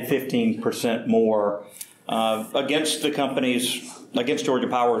we added 15% more against the companies, against Georgia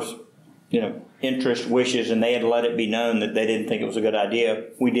Power's, interest, wishes, and they had let it be known that they didn't think it was a good idea.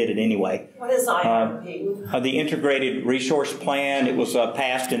 We did it anyway. What is IRP? The Integrated Resource Plan, it was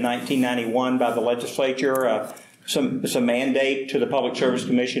passed in 1991 by the legislature. It's a mandate to the Public Service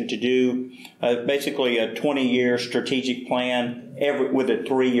Commission to do basically a 20-year strategic plan with a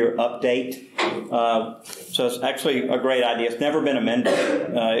 3-year update. So it's actually a great idea. It's never been amended.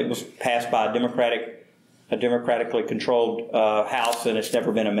 It was passed by a democratically controlled House, and it's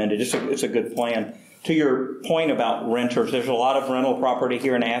never been amended. It's a good plan. To your point about renters, there's a lot of rental property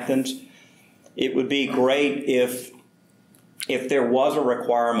here in Athens. It would be great if there was a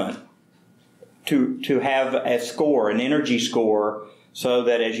requirement to have a score, an energy score, so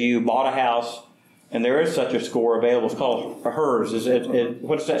that as you bought a house, and there is such a score available, it's called HERS.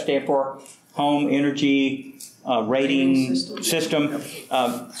 What does that stand for? Home Energy Rating System.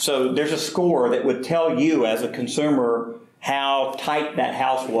 So there's a score that would tell you as a consumer how tight that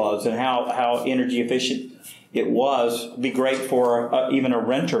house was and how energy efficient it was. It'd be great for even a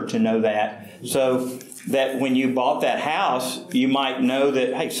renter to know that, so that when you bought that house, you might know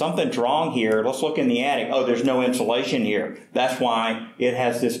that, hey, something's wrong here. Let's look in the attic. Oh, there's no insulation here. That's why it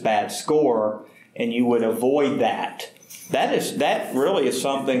has this bad score, and you would avoid that. That really is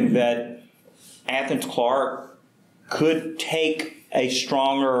something that Athens Clarke could take a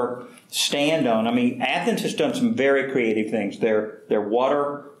stronger stand on. I mean, Athens has done some very creative things. Their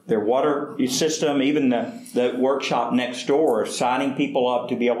water system, even the workshop next door, signing people up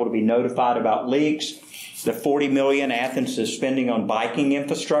to be able to be notified about leaks. The $40 million Athens is spending on biking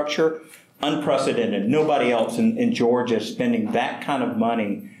infrastructure, unprecedented. Nobody else in Georgia is spending that kind of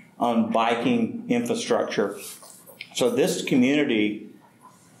money on biking infrastructure. So this community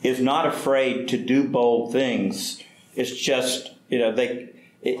is not afraid to do bold things. It's just,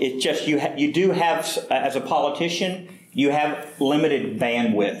 you do have, as a politician, you have limited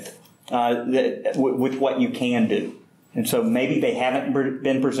bandwidth with what you can do. And so maybe they haven't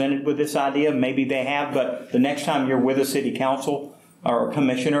been presented with this idea. Maybe they have, but the next time you're with a city council or a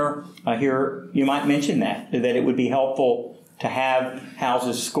commissioner here, you might mention that it would be helpful to have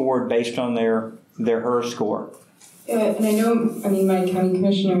houses scored based on their HERS score. Yeah, and I know, my county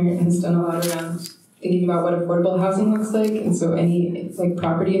commissioner has done a lot around thinking about what affordable housing looks like, and so any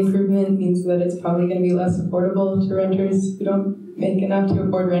property improvement means that it's probably going to be less affordable to renters who don't make enough to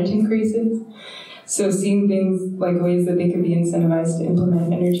afford rent increases. So seeing things like ways that they could be incentivized to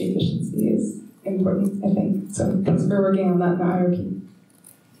implement energy efficiency is important, I think. So thanks for working on that in the IRP.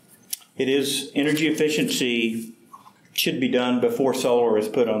 It is, energy efficiency should be done before solar is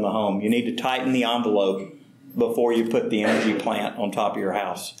put on the home. You need to tighten the envelope before you put the energy plant on top of your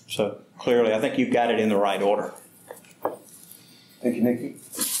house. So clearly, I think you've got it in the right order. Thank you, Nikki.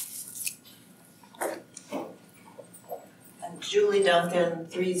 Julie Duncan,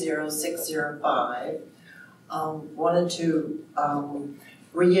 30605. Wanted to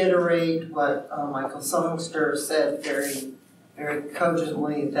reiterate what Michael Songster said very, very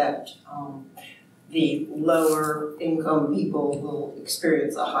cogently, that the lower income people will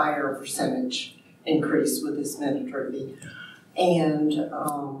experience a higher percentage increase with this mandatory fee. And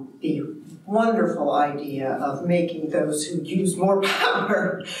the wonderful idea of making those who use more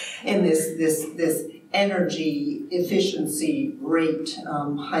power in this energy efficiency rate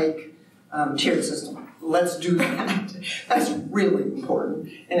hike tiered system. Let's do that. That's really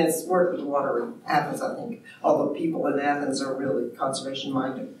important. And it's worked with water in Athens, I think, although people in Athens are really conservation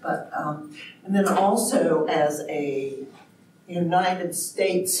minded. But and then also as a United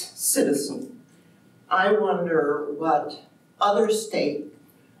States citizen, I wonder what other state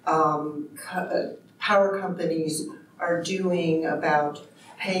power companies are doing about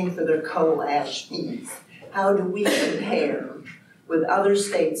paying for their coal ash fees. How do we compare with other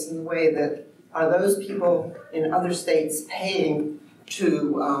states in the way that are those people in other states paying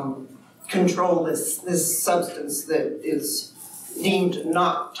to control this substance that is deemed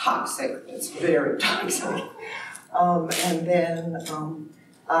not toxic? It's very toxic. And then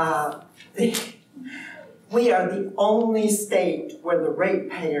we are the only state where the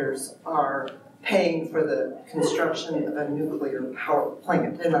ratepayers are paying for the construction of a nuclear power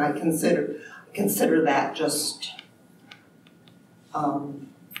plant, and I consider that just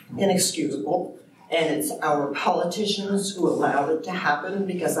inexcusable. And it's our politicians who allowed it to happen,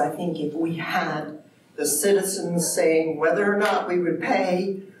 because I think if we had the citizens saying whether or not we would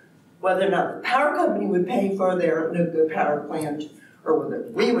pay, whether or not the power company would pay for their nuclear power plant, or whether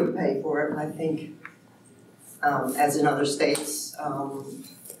we would pay for it, I think, as in other states,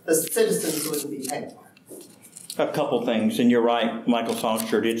 the citizens wouldn't be paying for it. A couple things, and you're right, Michael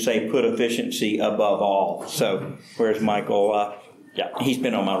Songster did say put efficiency above all. So whereas Michael, Yeah, he's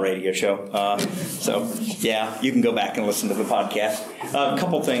been on my radio show. So, yeah, you can go back and listen to the podcast. A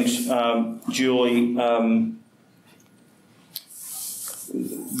couple things, Julie.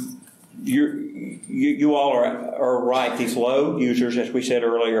 You all are right. These low users, as we said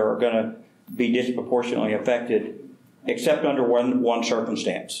earlier, are going to be disproportionately affected, except under one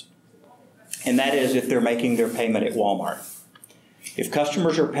circumstance. And that is if they're making their payment at Walmart. If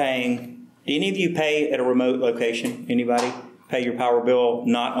customers are paying, do any of you pay at a remote location? Anybody pay your power bill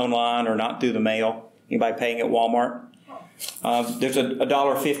not online or not through the mail? Anybody paying at Walmart? There's a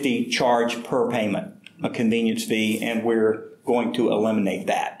 $1.50 charge per payment, a convenience fee, and we're going to eliminate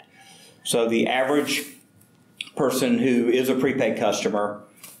that. So the average person who is a prepaid customer,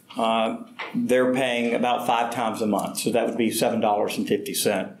 they're paying about 5 times a month. So that would be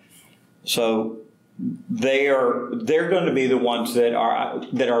 $7.50. So they're going to be the ones that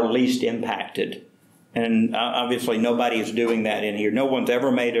are least impacted. And obviously nobody is doing that in here. No one's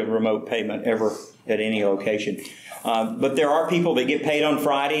ever made a remote payment ever at any location. But there are people that get paid on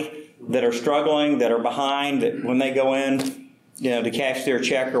Friday that are struggling, that are behind, that when they go in, to cash their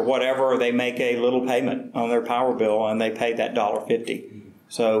check or whatever, they make a little payment on their power bill and they pay that $1.50.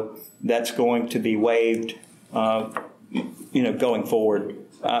 So that's going to be waived, going forward.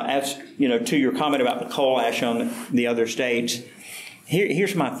 As to your comment about the coal ash on the other states,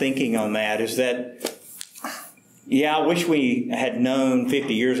 here's my thinking on that is that, yeah, I wish we had known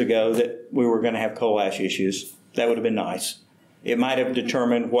 50 years ago that we were going to have coal ash issues. That would have been nice. It might have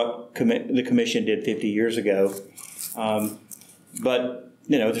determined what the commission did 50 years ago. But,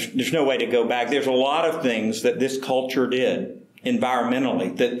 there's no way to go back. There's a lot of things that this culture did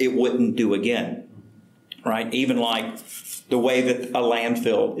environmentally that it wouldn't do again, right? Even like the way that a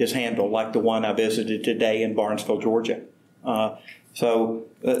landfill is handled, like the one I visited today in Barnesville, Georgia. So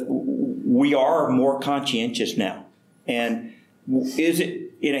we are more conscientious now. And is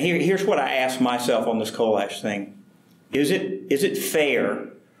it, here's what I ask myself on this coal ash thing. Is it fair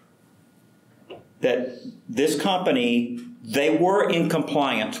that this company, they were in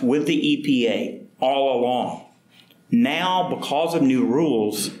compliance with the EPA all along. Now, because of new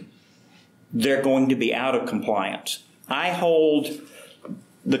rules, they're going to be out of compliance. I hold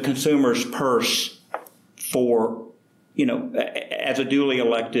the consumer's purse for, as a duly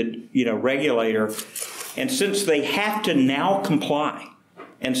elected, regulator. And since they have to now comply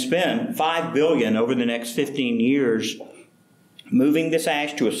and spend $5 billion over the next 15 years moving this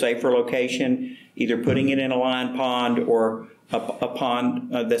ash to a safer location, either putting it in a lined pond or a pond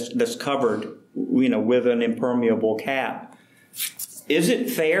that's covered, with an impermeable cap. Is it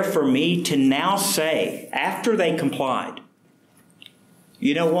fair for me to now say, after they complied,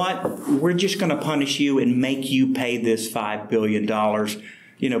 you know what, we're just going to punish you and make you pay this $5 billion,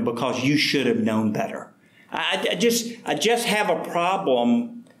 because you should have known better? I just have a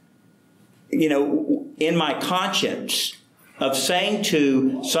problem, in my conscience of saying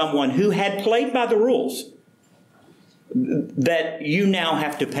to someone who had played by the rules that you now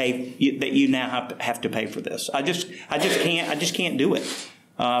have to pay, have to pay for this. I just can't do it.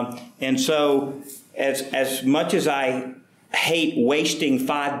 And so as much as I hate wasting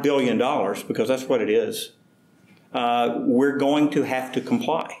 $5 billion, because that's what it is, we're going to have to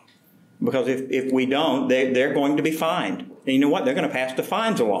comply. Because if we don't, they're going to be fined. And you know what? They're going to pass the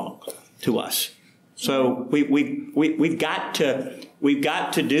fines along to us. So we've got to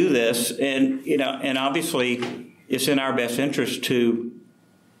do this, and obviously it's in our best interest to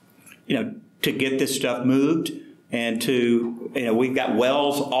get this stuff moved, and to we've got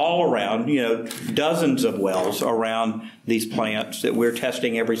wells all around, dozens of wells around these plants that we're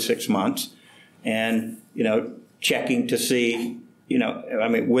testing every 6 months, and checking to see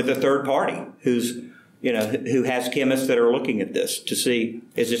with a third party who has chemists that are looking at this to see,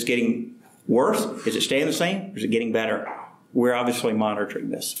 is this getting worse? Is it staying the same? Or is it getting better? We're obviously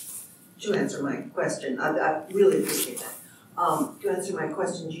monitoring this. To answer my question, I really appreciate that. To answer my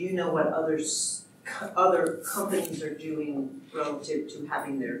question, do you know what other companies are doing relative to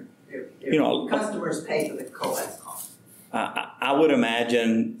having their customers pay for the coal ash cost? I would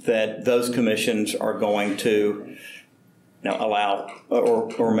imagine that those commissions are going to allow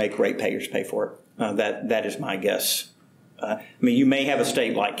or make ratepayers pay for it. That is my guess. You may have a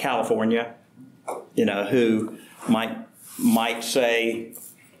state like California, who might say,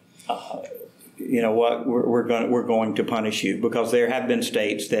 we're going to punish you, because there have been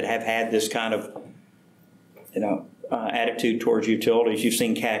states that have had this kind of, attitude towards utilities. You've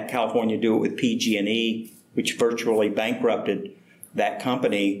seen California do it with PG&E, which virtually bankrupted that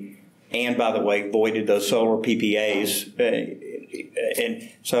company, and by the way, voided those solar PPAs, and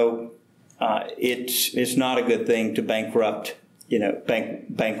so. It's not a good thing to bankrupt,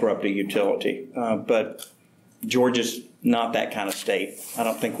 bankrupt a utility. But Georgia's not that kind of state. I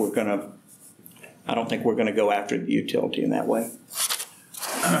don't think we're going to go after the utility in that way.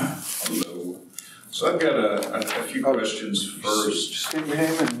 Hello. So I've got a few questions first. State your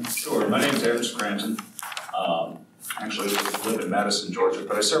name and... Sure. My name is Aaron Scranton. Actually, I live in Madison, Georgia,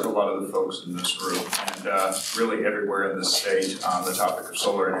 but I serve a lot of the folks in this room and really everywhere in the state on the topic of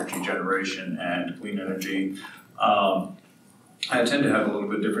solar energy generation and clean energy. I tend to have a little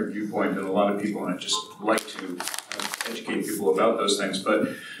bit different viewpoint than a lot of people, and I just like to educate people about those things. But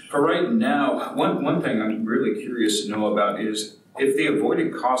for right now, one thing I'm really curious to know about is if the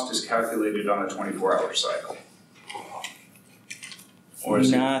avoided cost is calculated on a 24-hour cycle. Or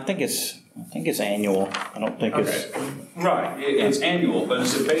is I think it's annual. I don't think it's... Right, it's annual, but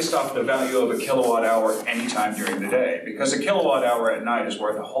is it based off the value of a kilowatt hour anytime during the day? Because a kilowatt hour at night is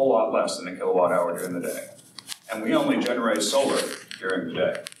worth a whole lot less than a kilowatt hour during the day. And we only generate solar during the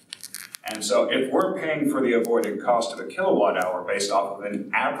day. And so if we're paying for the avoided cost of a kilowatt hour based off of an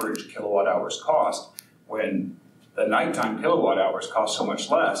average kilowatt hour's cost, when the nighttime kilowatt hours cost so much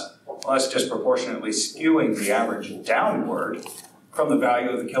less, well, that's disproportionately skewing the average downward from the value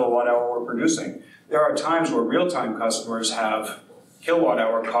of the kilowatt hour we're producing. There are times where real-time customers have kilowatt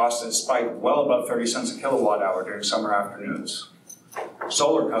hour costs that spike well above 30 cents a kilowatt hour during summer afternoons.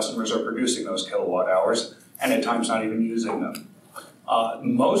 Solar customers are producing those kilowatt hours and at times not even using them.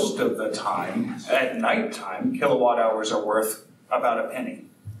 Most of the time, at nighttime, kilowatt hours are worth about a penny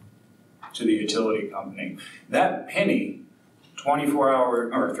to the utility company. That penny,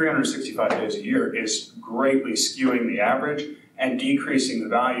 24-hour or 365 days a year, is greatly skewing the average and decreasing the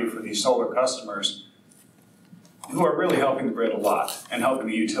value for these solar customers who are really helping the grid a lot and helping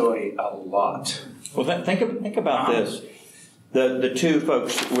the utility a lot. Well, think about this. The two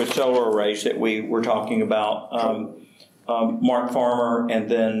folks with solar arrays that we were talking about, Mark Farmer and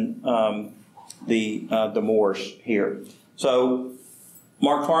then the Moores here. So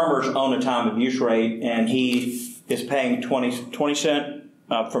Mark Farmer's on a time of use rate, and he is paying 20 cent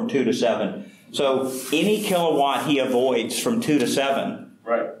from 2 to 7. So any kilowatt he avoids from 2 to 7,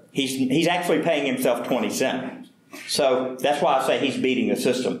 right, he's actually paying himself 20 cents. So that's why I say he's beating the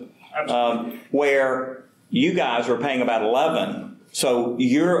system. Where you guys are paying about 11, so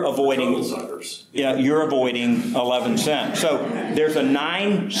you're avoiding, you're avoiding 11 cents. So there's a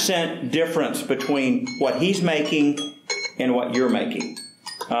 9-cent difference between what he's making and what you're making.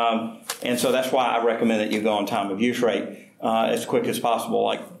 And so that's why I recommend that you go on time of use rate as quick as possible,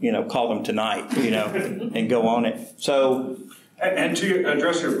 like, call them tonight, and go on it. So, and to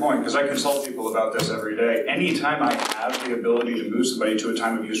address your point, because I consult people about this every day, anytime I have the ability to move somebody to a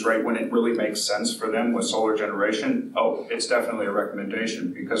time of use rate when it really makes sense for them with solar generation, it's definitely a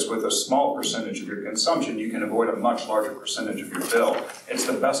recommendation, because with a small percentage of your consumption, you can avoid a much larger percentage of your bill. It's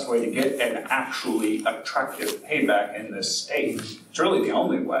the best way to get an actually attractive payback in this state. It's really the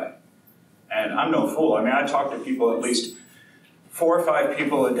only way. And I'm no fool. I mean, I talk to people, at least 4 or 5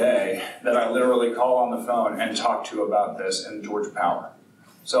 people a day that I literally call on the phone and talk to about this in Georgia Power.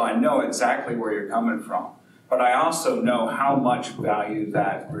 So I know exactly where you're coming from. But I also know how much value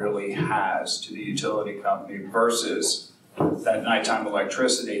that really has to the utility company versus that nighttime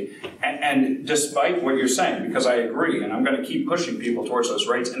electricity. And despite what you're saying, because I agree, and I'm going to keep pushing people towards those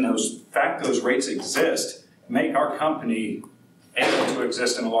rates, and those rates exist, make our company able to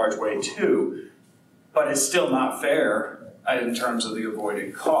exist in a large way too, but it's still not fair in terms of the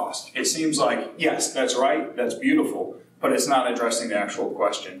avoided cost. It seems like, yes, that's right, that's beautiful, but it's not addressing the actual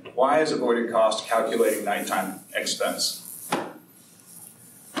question. Why is avoided cost calculating nighttime expense?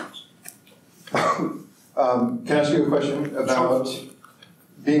 Can I ask you a question about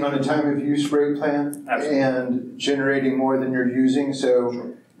being on a time of use rate plan? Absolutely. And generating more than you're using?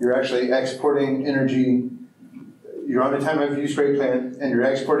 So you're actually exporting energy. You're on a time of use rate plan, and you're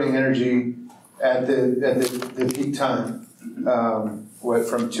exporting energy at the peak time.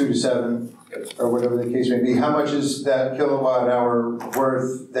 From 2 to 7, or whatever the case may be. How much is that kilowatt hour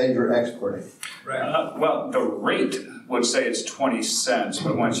worth that you're exporting? Right. Well, the rate would say it's 20 cents,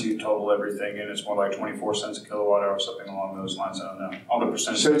 but once you total everything in, it's more like 24 cents a kilowatt hour, something along those lines. I don't know. All the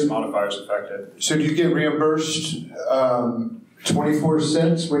percentage modifiers affected. So do you get reimbursed 24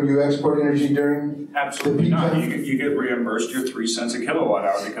 cents when you export energy during Absolutely not. You get reimbursed your 3 cents a kilowatt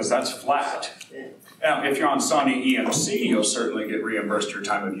hour because that's flat. Now, if you're on Sony EMC, you'll certainly get reimbursed your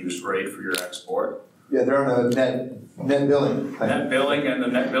time of use rate for your export. Yeah, they're on a net billing. Net billing, and the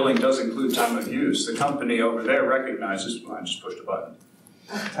net billing does include time of use. The company over there recognizes, I just pushed a button.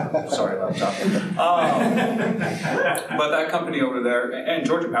 Sorry about that. But that company over there, and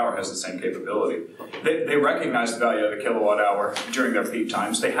Georgia Power has the same capability. They recognize the value of the kilowatt hour during their peak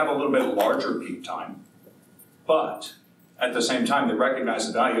times. They have a little bit larger peak time, but at the same time, they recognize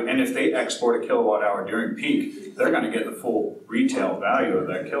the value. And if they export a kilowatt hour during peak, they're going to get the full retail value of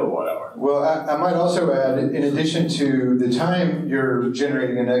that kilowatt hour. Well, I might also add, in addition to the time you're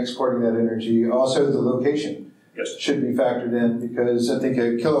generating and exporting that energy, also the location should be factored in, because I think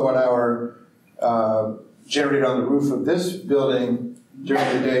a kilowatt hour generated on the roof of this building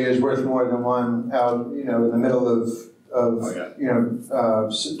during the day is worth more than one out, in the middle of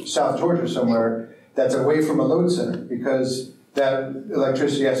South Georgia somewhere that's away from a load center, because that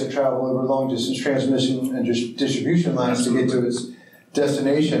electricity has to travel over long distance transmission and distribution lines to get to its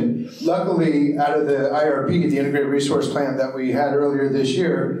destination. Luckily, out of the IRP, the Integrated Resource Plan that we had earlier this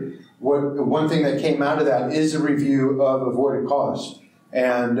year, one thing that came out of that is a review of avoided cost.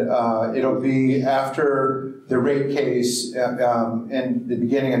 And it'll be after the rate case in the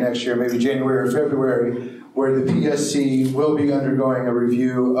beginning of next year, maybe January or February, where the PSC will be undergoing a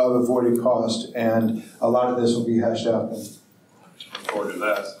review of avoided cost, and a lot of this will be hashed out then. Look forward to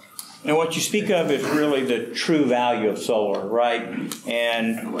that. And what you speak of is really the true value of solar, right?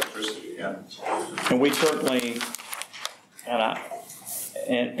 And electricity, yeah. And we certainly, and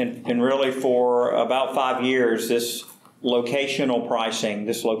really for about 5 years, this locational pricing,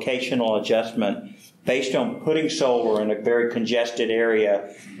 this locational adjustment based on putting solar in a very congested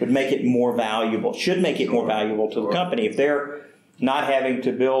area would make it more valuable, should make it more valuable to the company. If they're not having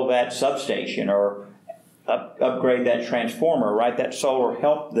to build that substation or upgrade that transformer, right, that solar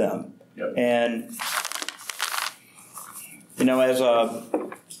helped them. Yep. And,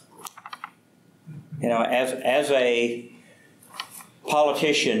 as a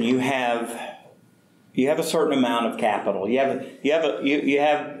politician, you have a certain amount of capital. You have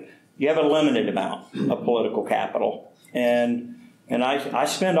a limited amount of political capital, and I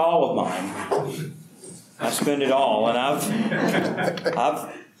spend all of mine. I spend it all, and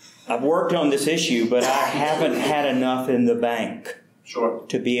I've worked on this issue, but I haven't had enough in the bank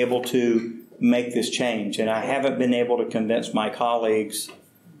to be able to make this change, and I haven't been able to convince my colleagues.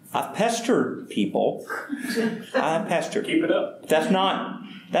 I've pestered people. I've pestered. Keep it up. That's not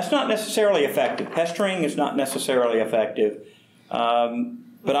necessarily effective. Pestering is not necessarily effective.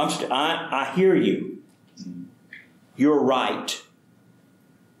 But I hear you. You're right.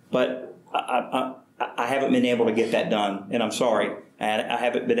 But I haven't been able to get that done, and I'm sorry. I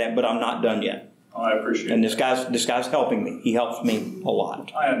haven't been, but I'm not done yet. Oh, I appreciate it. And this guy's helping me. He helps me a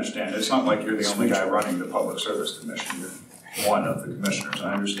lot. I understand. It's not like you're the only guy running the Public Service Commission. You're one of the commissioners.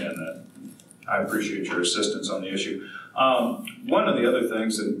 I understand that. I appreciate your assistance on the issue. One of the other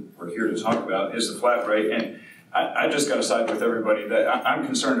things that we're here to talk about is the flat rate. And I just got to side with everybody that I'm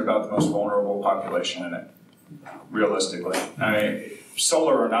concerned about the most vulnerable population in it, realistically.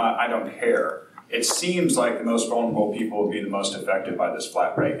 Solar or not, I don't care. It seems like the most vulnerable people will be the most affected by this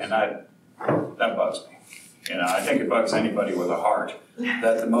flat rate, and that bugs me. I think it bugs anybody with a heart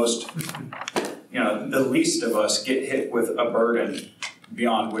that the least of us get hit with a burden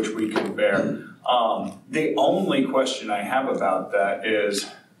beyond which we can bear. The only question I have about that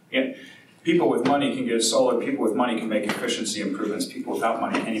is, people with money can get solar, people with money can make efficiency improvements, people without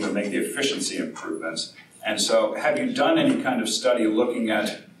money can't even make the efficiency improvements. And so have you done any kind of study looking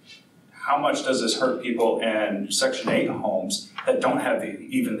at how much does this hurt people in Section 8 homes that don't have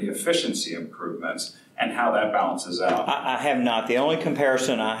even the efficiency improvements, and how that balances out? I have not. The only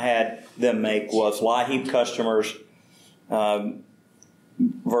comparison I had them make was LIHEAP customers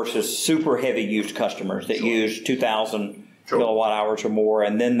versus super heavy use customers that use 2,000 kilowatt hours or more,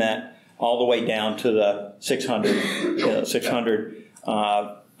 and then that all the way down to the 600. 600.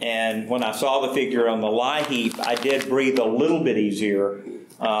 And when I saw the figure on the LIHEAP, I did breathe a little bit easier.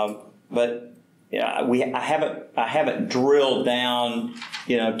 But I haven't drilled down,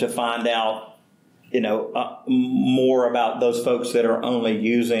 to find out, more about those folks that are only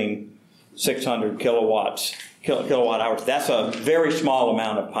using 600 kilowatt hours. That's a very small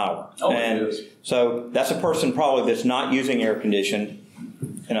amount of power. Oh, it is. So that's a person probably that's not using air conditioning,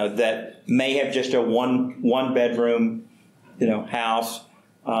 that may have just a one bedroom, house.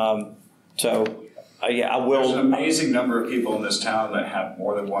 I will. There's an amazing number of people in this town that have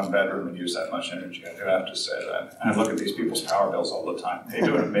more than one bedroom and use that much energy. I do have to say that. And I look at these people's power bills all the time. They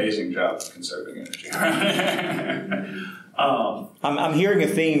do an amazing job of conserving energy. I'm hearing a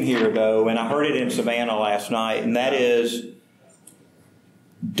theme here, though, and I heard it in Savannah last night, and that is,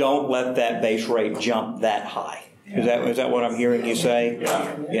 don't let that base rate jump that high. Is that what I'm hearing you say?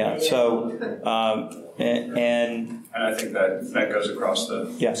 Yeah. Yeah. So, and And I think that goes across the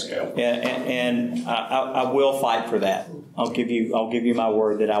scale. And I will fight for that. I'll give you my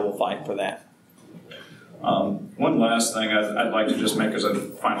word that I will fight for that. One last thing I'd like to just make as a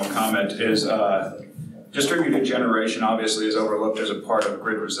final comment is distributed generation obviously is overlooked as a part of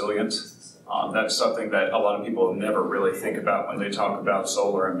grid resilience. That's something that a lot of people never really think about when they talk about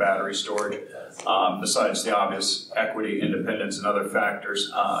solar and battery storage, besides the obvious equity, independence, and other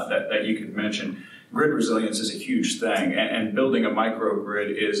factors that you could mention. Grid resilience is a huge thing, and building a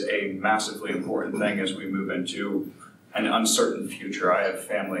microgrid is a massively important thing as we move into an uncertain future. I have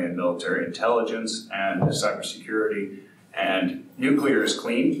family in military intelligence and cybersecurity, and nuclear is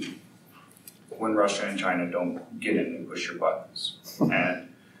clean when Russia and China don't get in and push your buttons.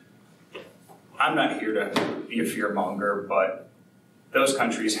 And I'm not here to be a fearmonger, but those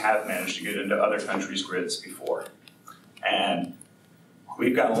countries have managed to get into other countries' grids before. And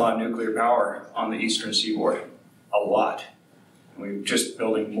we've got a lot of nuclear power on the eastern seaboard, a lot. We're just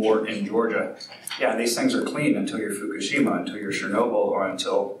building more in Georgia. Yeah, these things are clean until you're Fukushima, until you're Chernobyl, or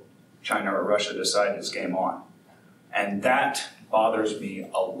until China or Russia decide it's game on. And that bothers me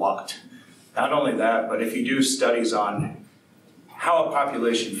a lot. Not only that, but if you do studies on how a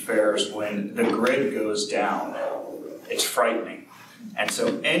population fares when the grid goes down, it's frightening. And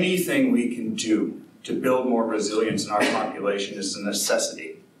so anything we can do to build more resilience in our population is a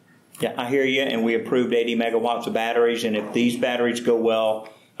necessity. Yeah, I hear you, and we approved 80 megawatts of batteries, and if these batteries go well,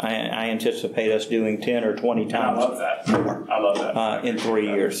 I anticipate us doing 10 or 20 times more. I love that. In 3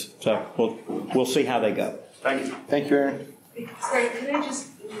 years. So we'll see how they go. Thank you. Thank you, Aaron. Sorry, can I just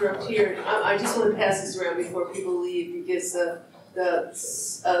interrupt here? I just want to pass this around before people leave, because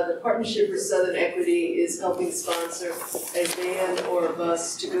the Partnership for Southern Equity is helping sponsor a van or a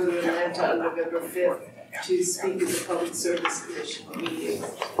bus to go to Atlanta on November 5th to speak at the Public Service Commission meeting.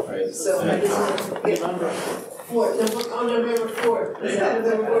 Right. So I just want to get on November 4th. Is that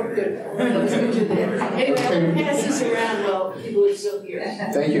November 4th? Good. That was good to there. Anyway, I'll pass this around while people are still here.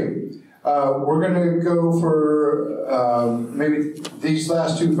 Thank you. We're going to go for maybe these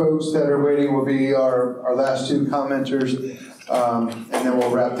last two folks that are waiting will be our last two commenters, and then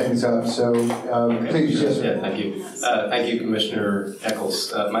we'll wrap things up. So please, yes, sir. Yeah, thank you. Thank you, Commissioner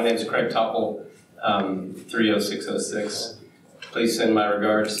Echols. My name is Craig Topple, 30606. Please send my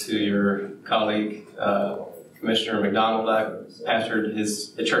regards to your colleague, Commissioner McDonald. I pastored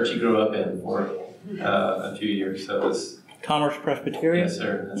the church he grew up in for a few years. So it's Commerce Presbyterian? Yes,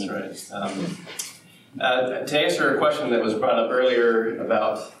 sir. That's right. To answer a question that was brought up earlier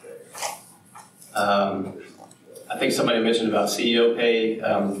about, I think somebody mentioned about CEO pay.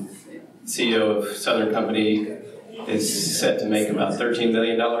 CEO of Southern Company is set to make about $13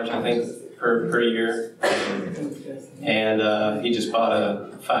 million, I think, per year. And he just bought a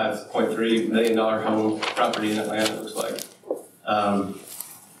 $5.3 million home property in Atlanta, it looks like.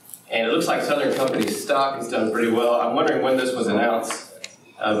 And it looks like Southern Company's stock has done pretty well. I'm wondering when this was announced,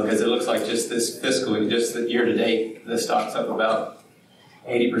 because it looks like just this fiscal, just the year to date, the stock's up about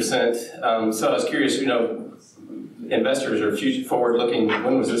 80%. So I was curious, investors are future forward looking.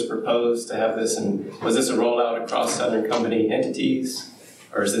 When was this proposed to have this, and was this a rollout across Southern Company entities,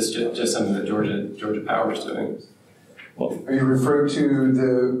 or is this just something that Georgia Power is doing? Are you referring to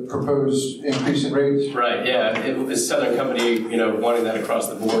the proposed increase in rates? Right, yeah. It was Southern Company, wanting that across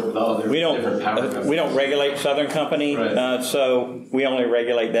the board with all their different power companies. We don't regulate Southern Company, right. So we only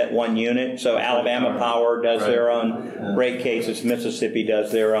regulate that one unit. So Alabama Power does their own rate cases. Mississippi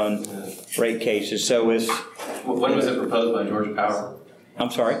does their own rate cases. So when was it proposed by Georgia Power? I'm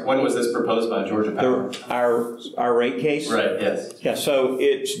sorry? When was this proposed by Georgia Power? Our rate case? Right, yes. Yeah, so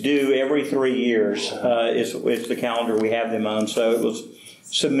it's due every 3 years. It's the calendar we have them on. So it was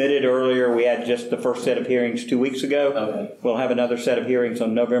submitted earlier. We had just the first set of hearings 2 weeks ago. Okay. We'll have another set of hearings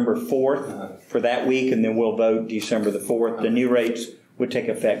on November 4th for that week, and then we'll vote December the 4th. Okay. The new rates would take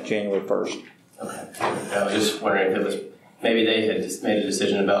effect January 1st. Okay. I was just wondering if it was maybe they had just made a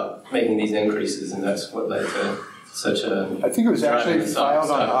decision about making these increases, and that's what led to such a... I think it was actually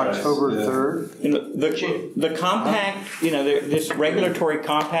filed on October 3rd. The compact, this regulatory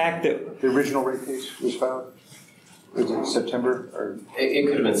compact that... The original rate case was filed? Was it September? Or it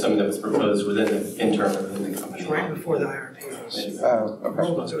could have been something that was proposed within the company. Right before the IRP was. Okay.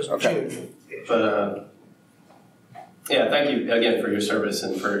 So it was June. But yeah, thank you again for your service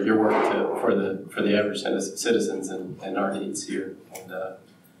and for your work for the average citizens and our needs here.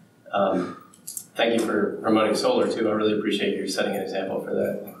 And thank you for promoting solar too. I really appreciate you setting an example for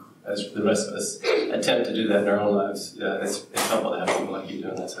that. As the rest of us attempt to do that in our own lives, it's helpful to have people like you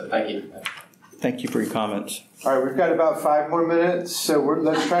doing that. So thank you. Thank you for your comments. All right, we've got about 5 more minutes, so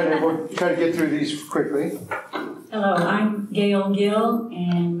let's try to get through these quickly. Hello, I'm Gail Gill,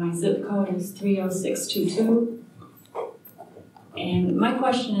 and my zip code is 30622. And my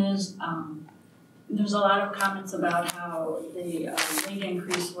question is, there's a lot of comments about how the rate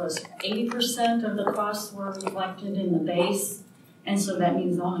increase was 80% of the costs were reflected in the base, and so that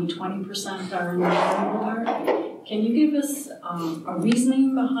means only 20% are in the variable part. Can you give us a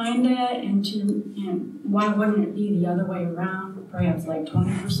reasoning behind that, and why wouldn't it be the other way around, perhaps like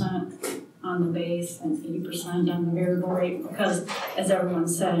 20% on the base and 80% on the variable rate? Because, as everyone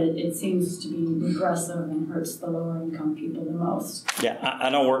said, it seems to be regressive and hurts the lower income people the most. Yeah, I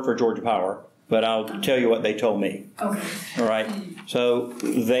don't work for Georgia Power, but I'll tell you what they told me. Okay. All right. So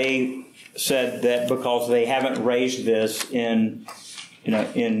they said that because they haven't raised this in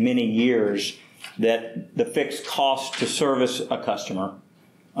many years, that the fixed cost to service a customer,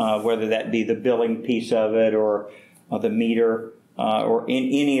 whether that be the billing piece of it or the meter, or in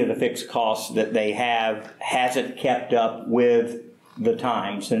any of the fixed costs that they have, hasn't kept up with the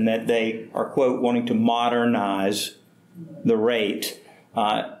times, and that they are, quote, wanting to modernize the rate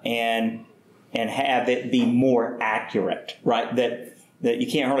and have it be more accurate, right? That you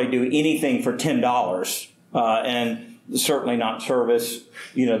can't really do anything for $10 and certainly not service,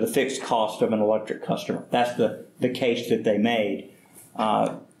 the fixed cost of an electric customer. That's the case that they made.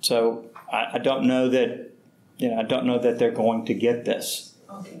 So I don't know that. I don't know that they're going to get this,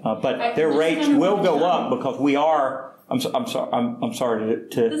 okay. But their rates will go up because we are. I'm sorry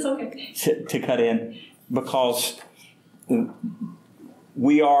to cut in, because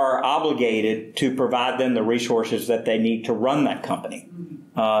we are obligated to provide them the resources that they need to run that company.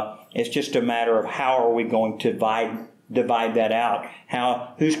 It's just a matter of how are we going to divide that out?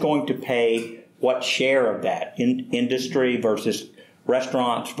 Who's going to pay what share of that? Industry versus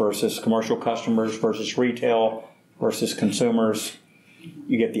restaurants versus commercial customers versus retail versus consumers.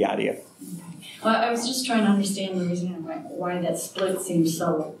 You get the idea. Well, I was just trying to understand the reason why that split seems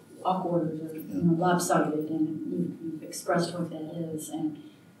so awkward or lopsided, and you've expressed what that is. And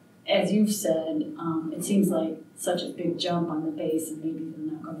as you've said, it seems like such a big jump on the base, and maybe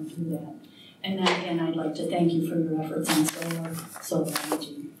they're not going to do that. And then again, I'd like to thank you for your efforts on solar energy. Thank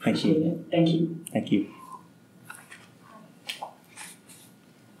you. Appreciate it. Thank you. Thank you.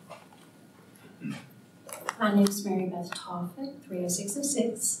 My name is Mary Beth Toffett,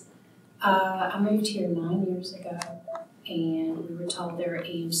 30606. I moved here 9 years ago, and we were told there are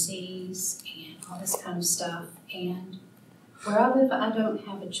EMCs and all this kind of stuff. And where I live, I don't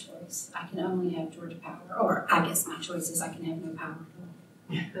have a choice. I can only have Georgia Power, or I guess my choice is I can have no power.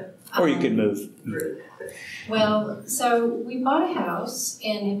 Or you could move. Well, so we bought a house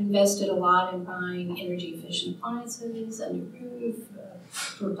and have invested a lot in buying energy efficient appliances, a new roof,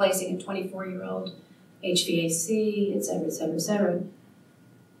 replacing a 24-year-old HVAC, et cetera, et cetera, et cetera.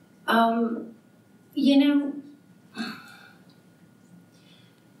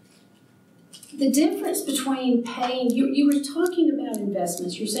 The difference between paying, you were talking about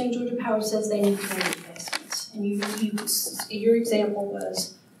investments. You're saying Georgia Power says they need to make investments. And your example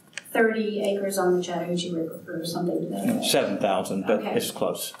was 30 acres on the Chattahoochee River or something to that effect. 7,000, but okay. It's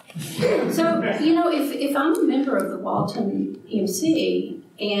close. So, if I'm a member of the Walton EMC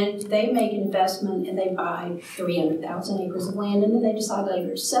and they make an investment and they buy 300,000 acres of land and then they decide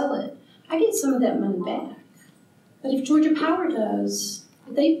later to sell it, I get some of that money back. But if Georgia Power does,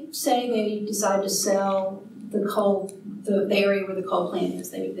 if they say they decide to sell the coal, the area where the coal plant is,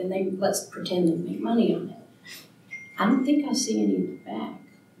 then let's pretend they make money on it. I don't think I see any back.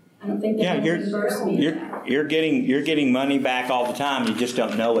 I don't think they reimburse me. You're getting money back all the time. You just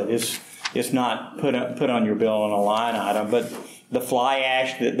don't know it. It's not put on your bill on a line item. But the fly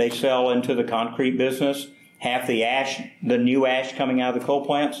ash that they sell into the concrete business, half the ash, the new ash coming out of the coal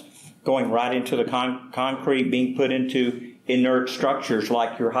plants, going right into the concrete, being put into inert structures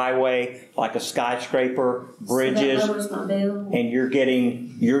like your highway, like a skyscraper, bridges, so that lowers my bill. And you're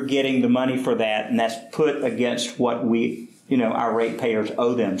getting the money for that, and that's put against what our ratepayers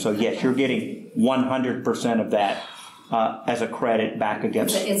owe them. So yes, you're getting 100% of that as a credit back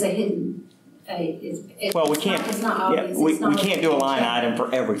against. It's a hidden. Well, we can't. It's not obvious. Yeah, we can't do a line item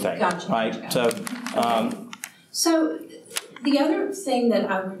for everything, gotcha, right? Gotcha. So the other thing that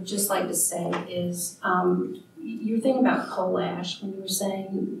I would just like to say is your thing about coal ash, when you were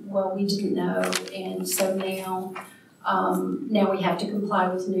saying, well, we didn't know, and so now we have to comply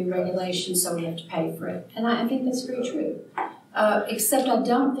with new regulations, so we have to pay for it. And I think that's very true. Except I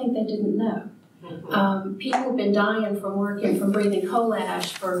don't think they didn't know. People have been dying from breathing coal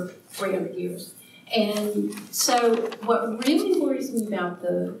ash for 300 years. And so what really worries me about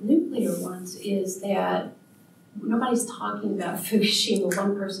the nuclear ones is that nobody's talking about Fukushima.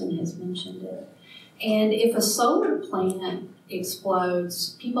 One person has mentioned it. And if a solar plant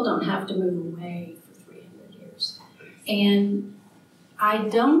explodes, people don't have to move away for 300 years. And I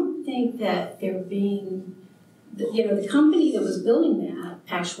don't think that they're being, the company that was building that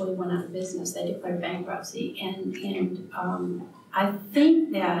actually went out of business. They declared bankruptcy. And I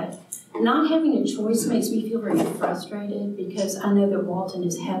think that not having a choice makes me feel very frustrated, because I know that Walton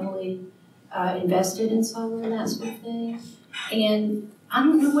is heavily invested in solar and that sort of thing. And I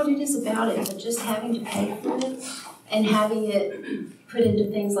don't know what it is about it, but just having to pay for it and having it put into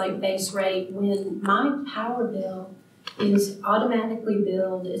things like base rate, when my power bill is automatically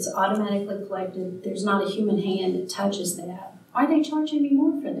billed, it's automatically collected, there's not a human hand that touches that. Why are they charging me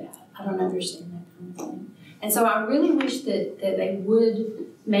more for that? I don't understand that kind of thing. And so I really wish that they would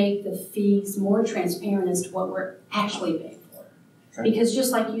make the fees more transparent as to what we're actually paying for. Okay. Because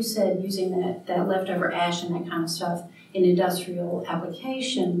just like you said, using that leftover ash and that kind of stuff in industrial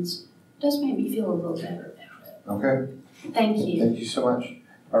applications does make me feel a little better about it. Okay. Thank you. Thank you so much.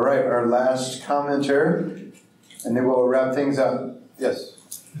 All right, our last commenter, and then we'll wrap things up. Yes.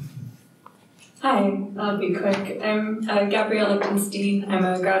 Hi, I'll be quick. I'm Gabrielle Lichtenstein. I'm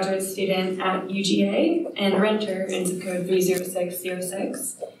a graduate student at UGA and a renter in zip code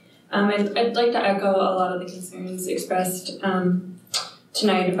 30606. I'd like to echo a lot of the concerns expressed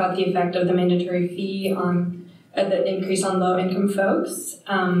tonight about the effect of the mandatory fee on the increase on low-income folks,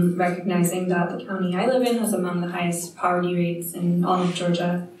 recognizing that the county I live in has among the highest poverty rates in all of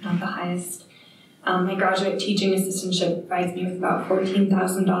Georgia, not the highest. My graduate teaching assistantship provides me with about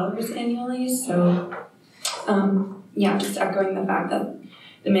 $14,000 annually, so just echoing the fact that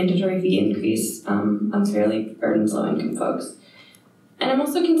the mandatory fee increase unfairly burdens low-income folks. And I'm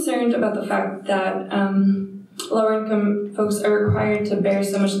also concerned about the fact that lower-income folks are required to bear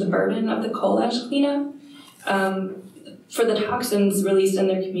so much of the burden of the coal ash cleanup for the toxins released in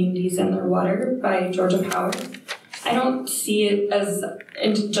their communities and their water by Georgia Power. I don't see it as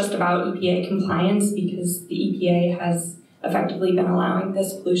just about EPA compliance, because the EPA has effectively been allowing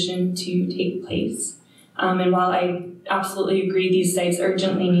this pollution to take place. And while I absolutely agree these sites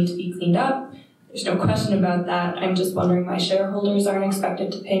urgently need to be cleaned up, there's no question about that. I'm just wondering why shareholders aren't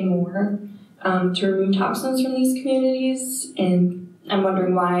expected to pay more to remove toxins from these communities. And I'm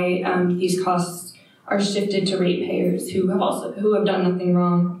wondering why these costs are shifted to ratepayers who have done nothing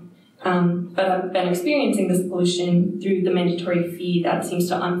wrong. But I've been experiencing this pollution through the mandatory fee that seems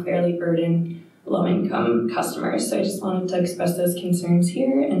to unfairly burden low-income customers. So I just wanted to express those concerns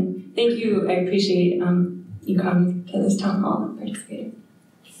here, and thank you. I appreciate you coming to this town hall and participating.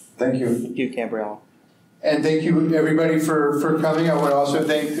 Thank you. Thank you, Gabrielle. And thank you, everybody, for coming. I want to also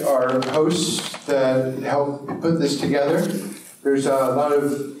thank our hosts that helped put this together. There's a lot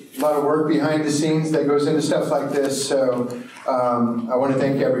of work behind the scenes that goes into stuff like this, so I want to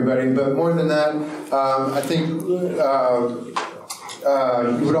thank everybody. But more than that, I think you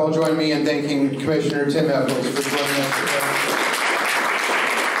would all join me in thanking Commissioner Tim Echols for joining us today.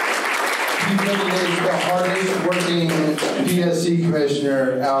 He really is the hardest working PSC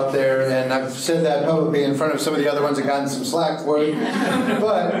commissioner out there, and I've said that publicly in front of some of the other ones that gotten some slack for it.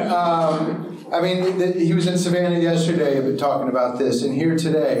 But I mean, he was in Savannah yesterday talking about this, and here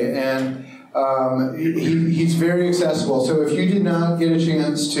today, and he's very accessible. So if you did not get a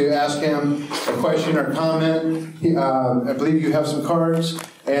chance to ask him a question or comment, I believe you have some cards,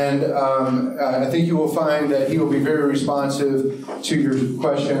 and I think you will find that he will be very responsive to your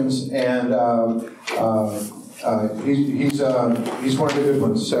questions, and he's one of the good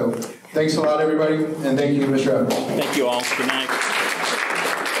ones. So thanks a lot, everybody, and thank you, Mr. Echols. Thank you all. Good night.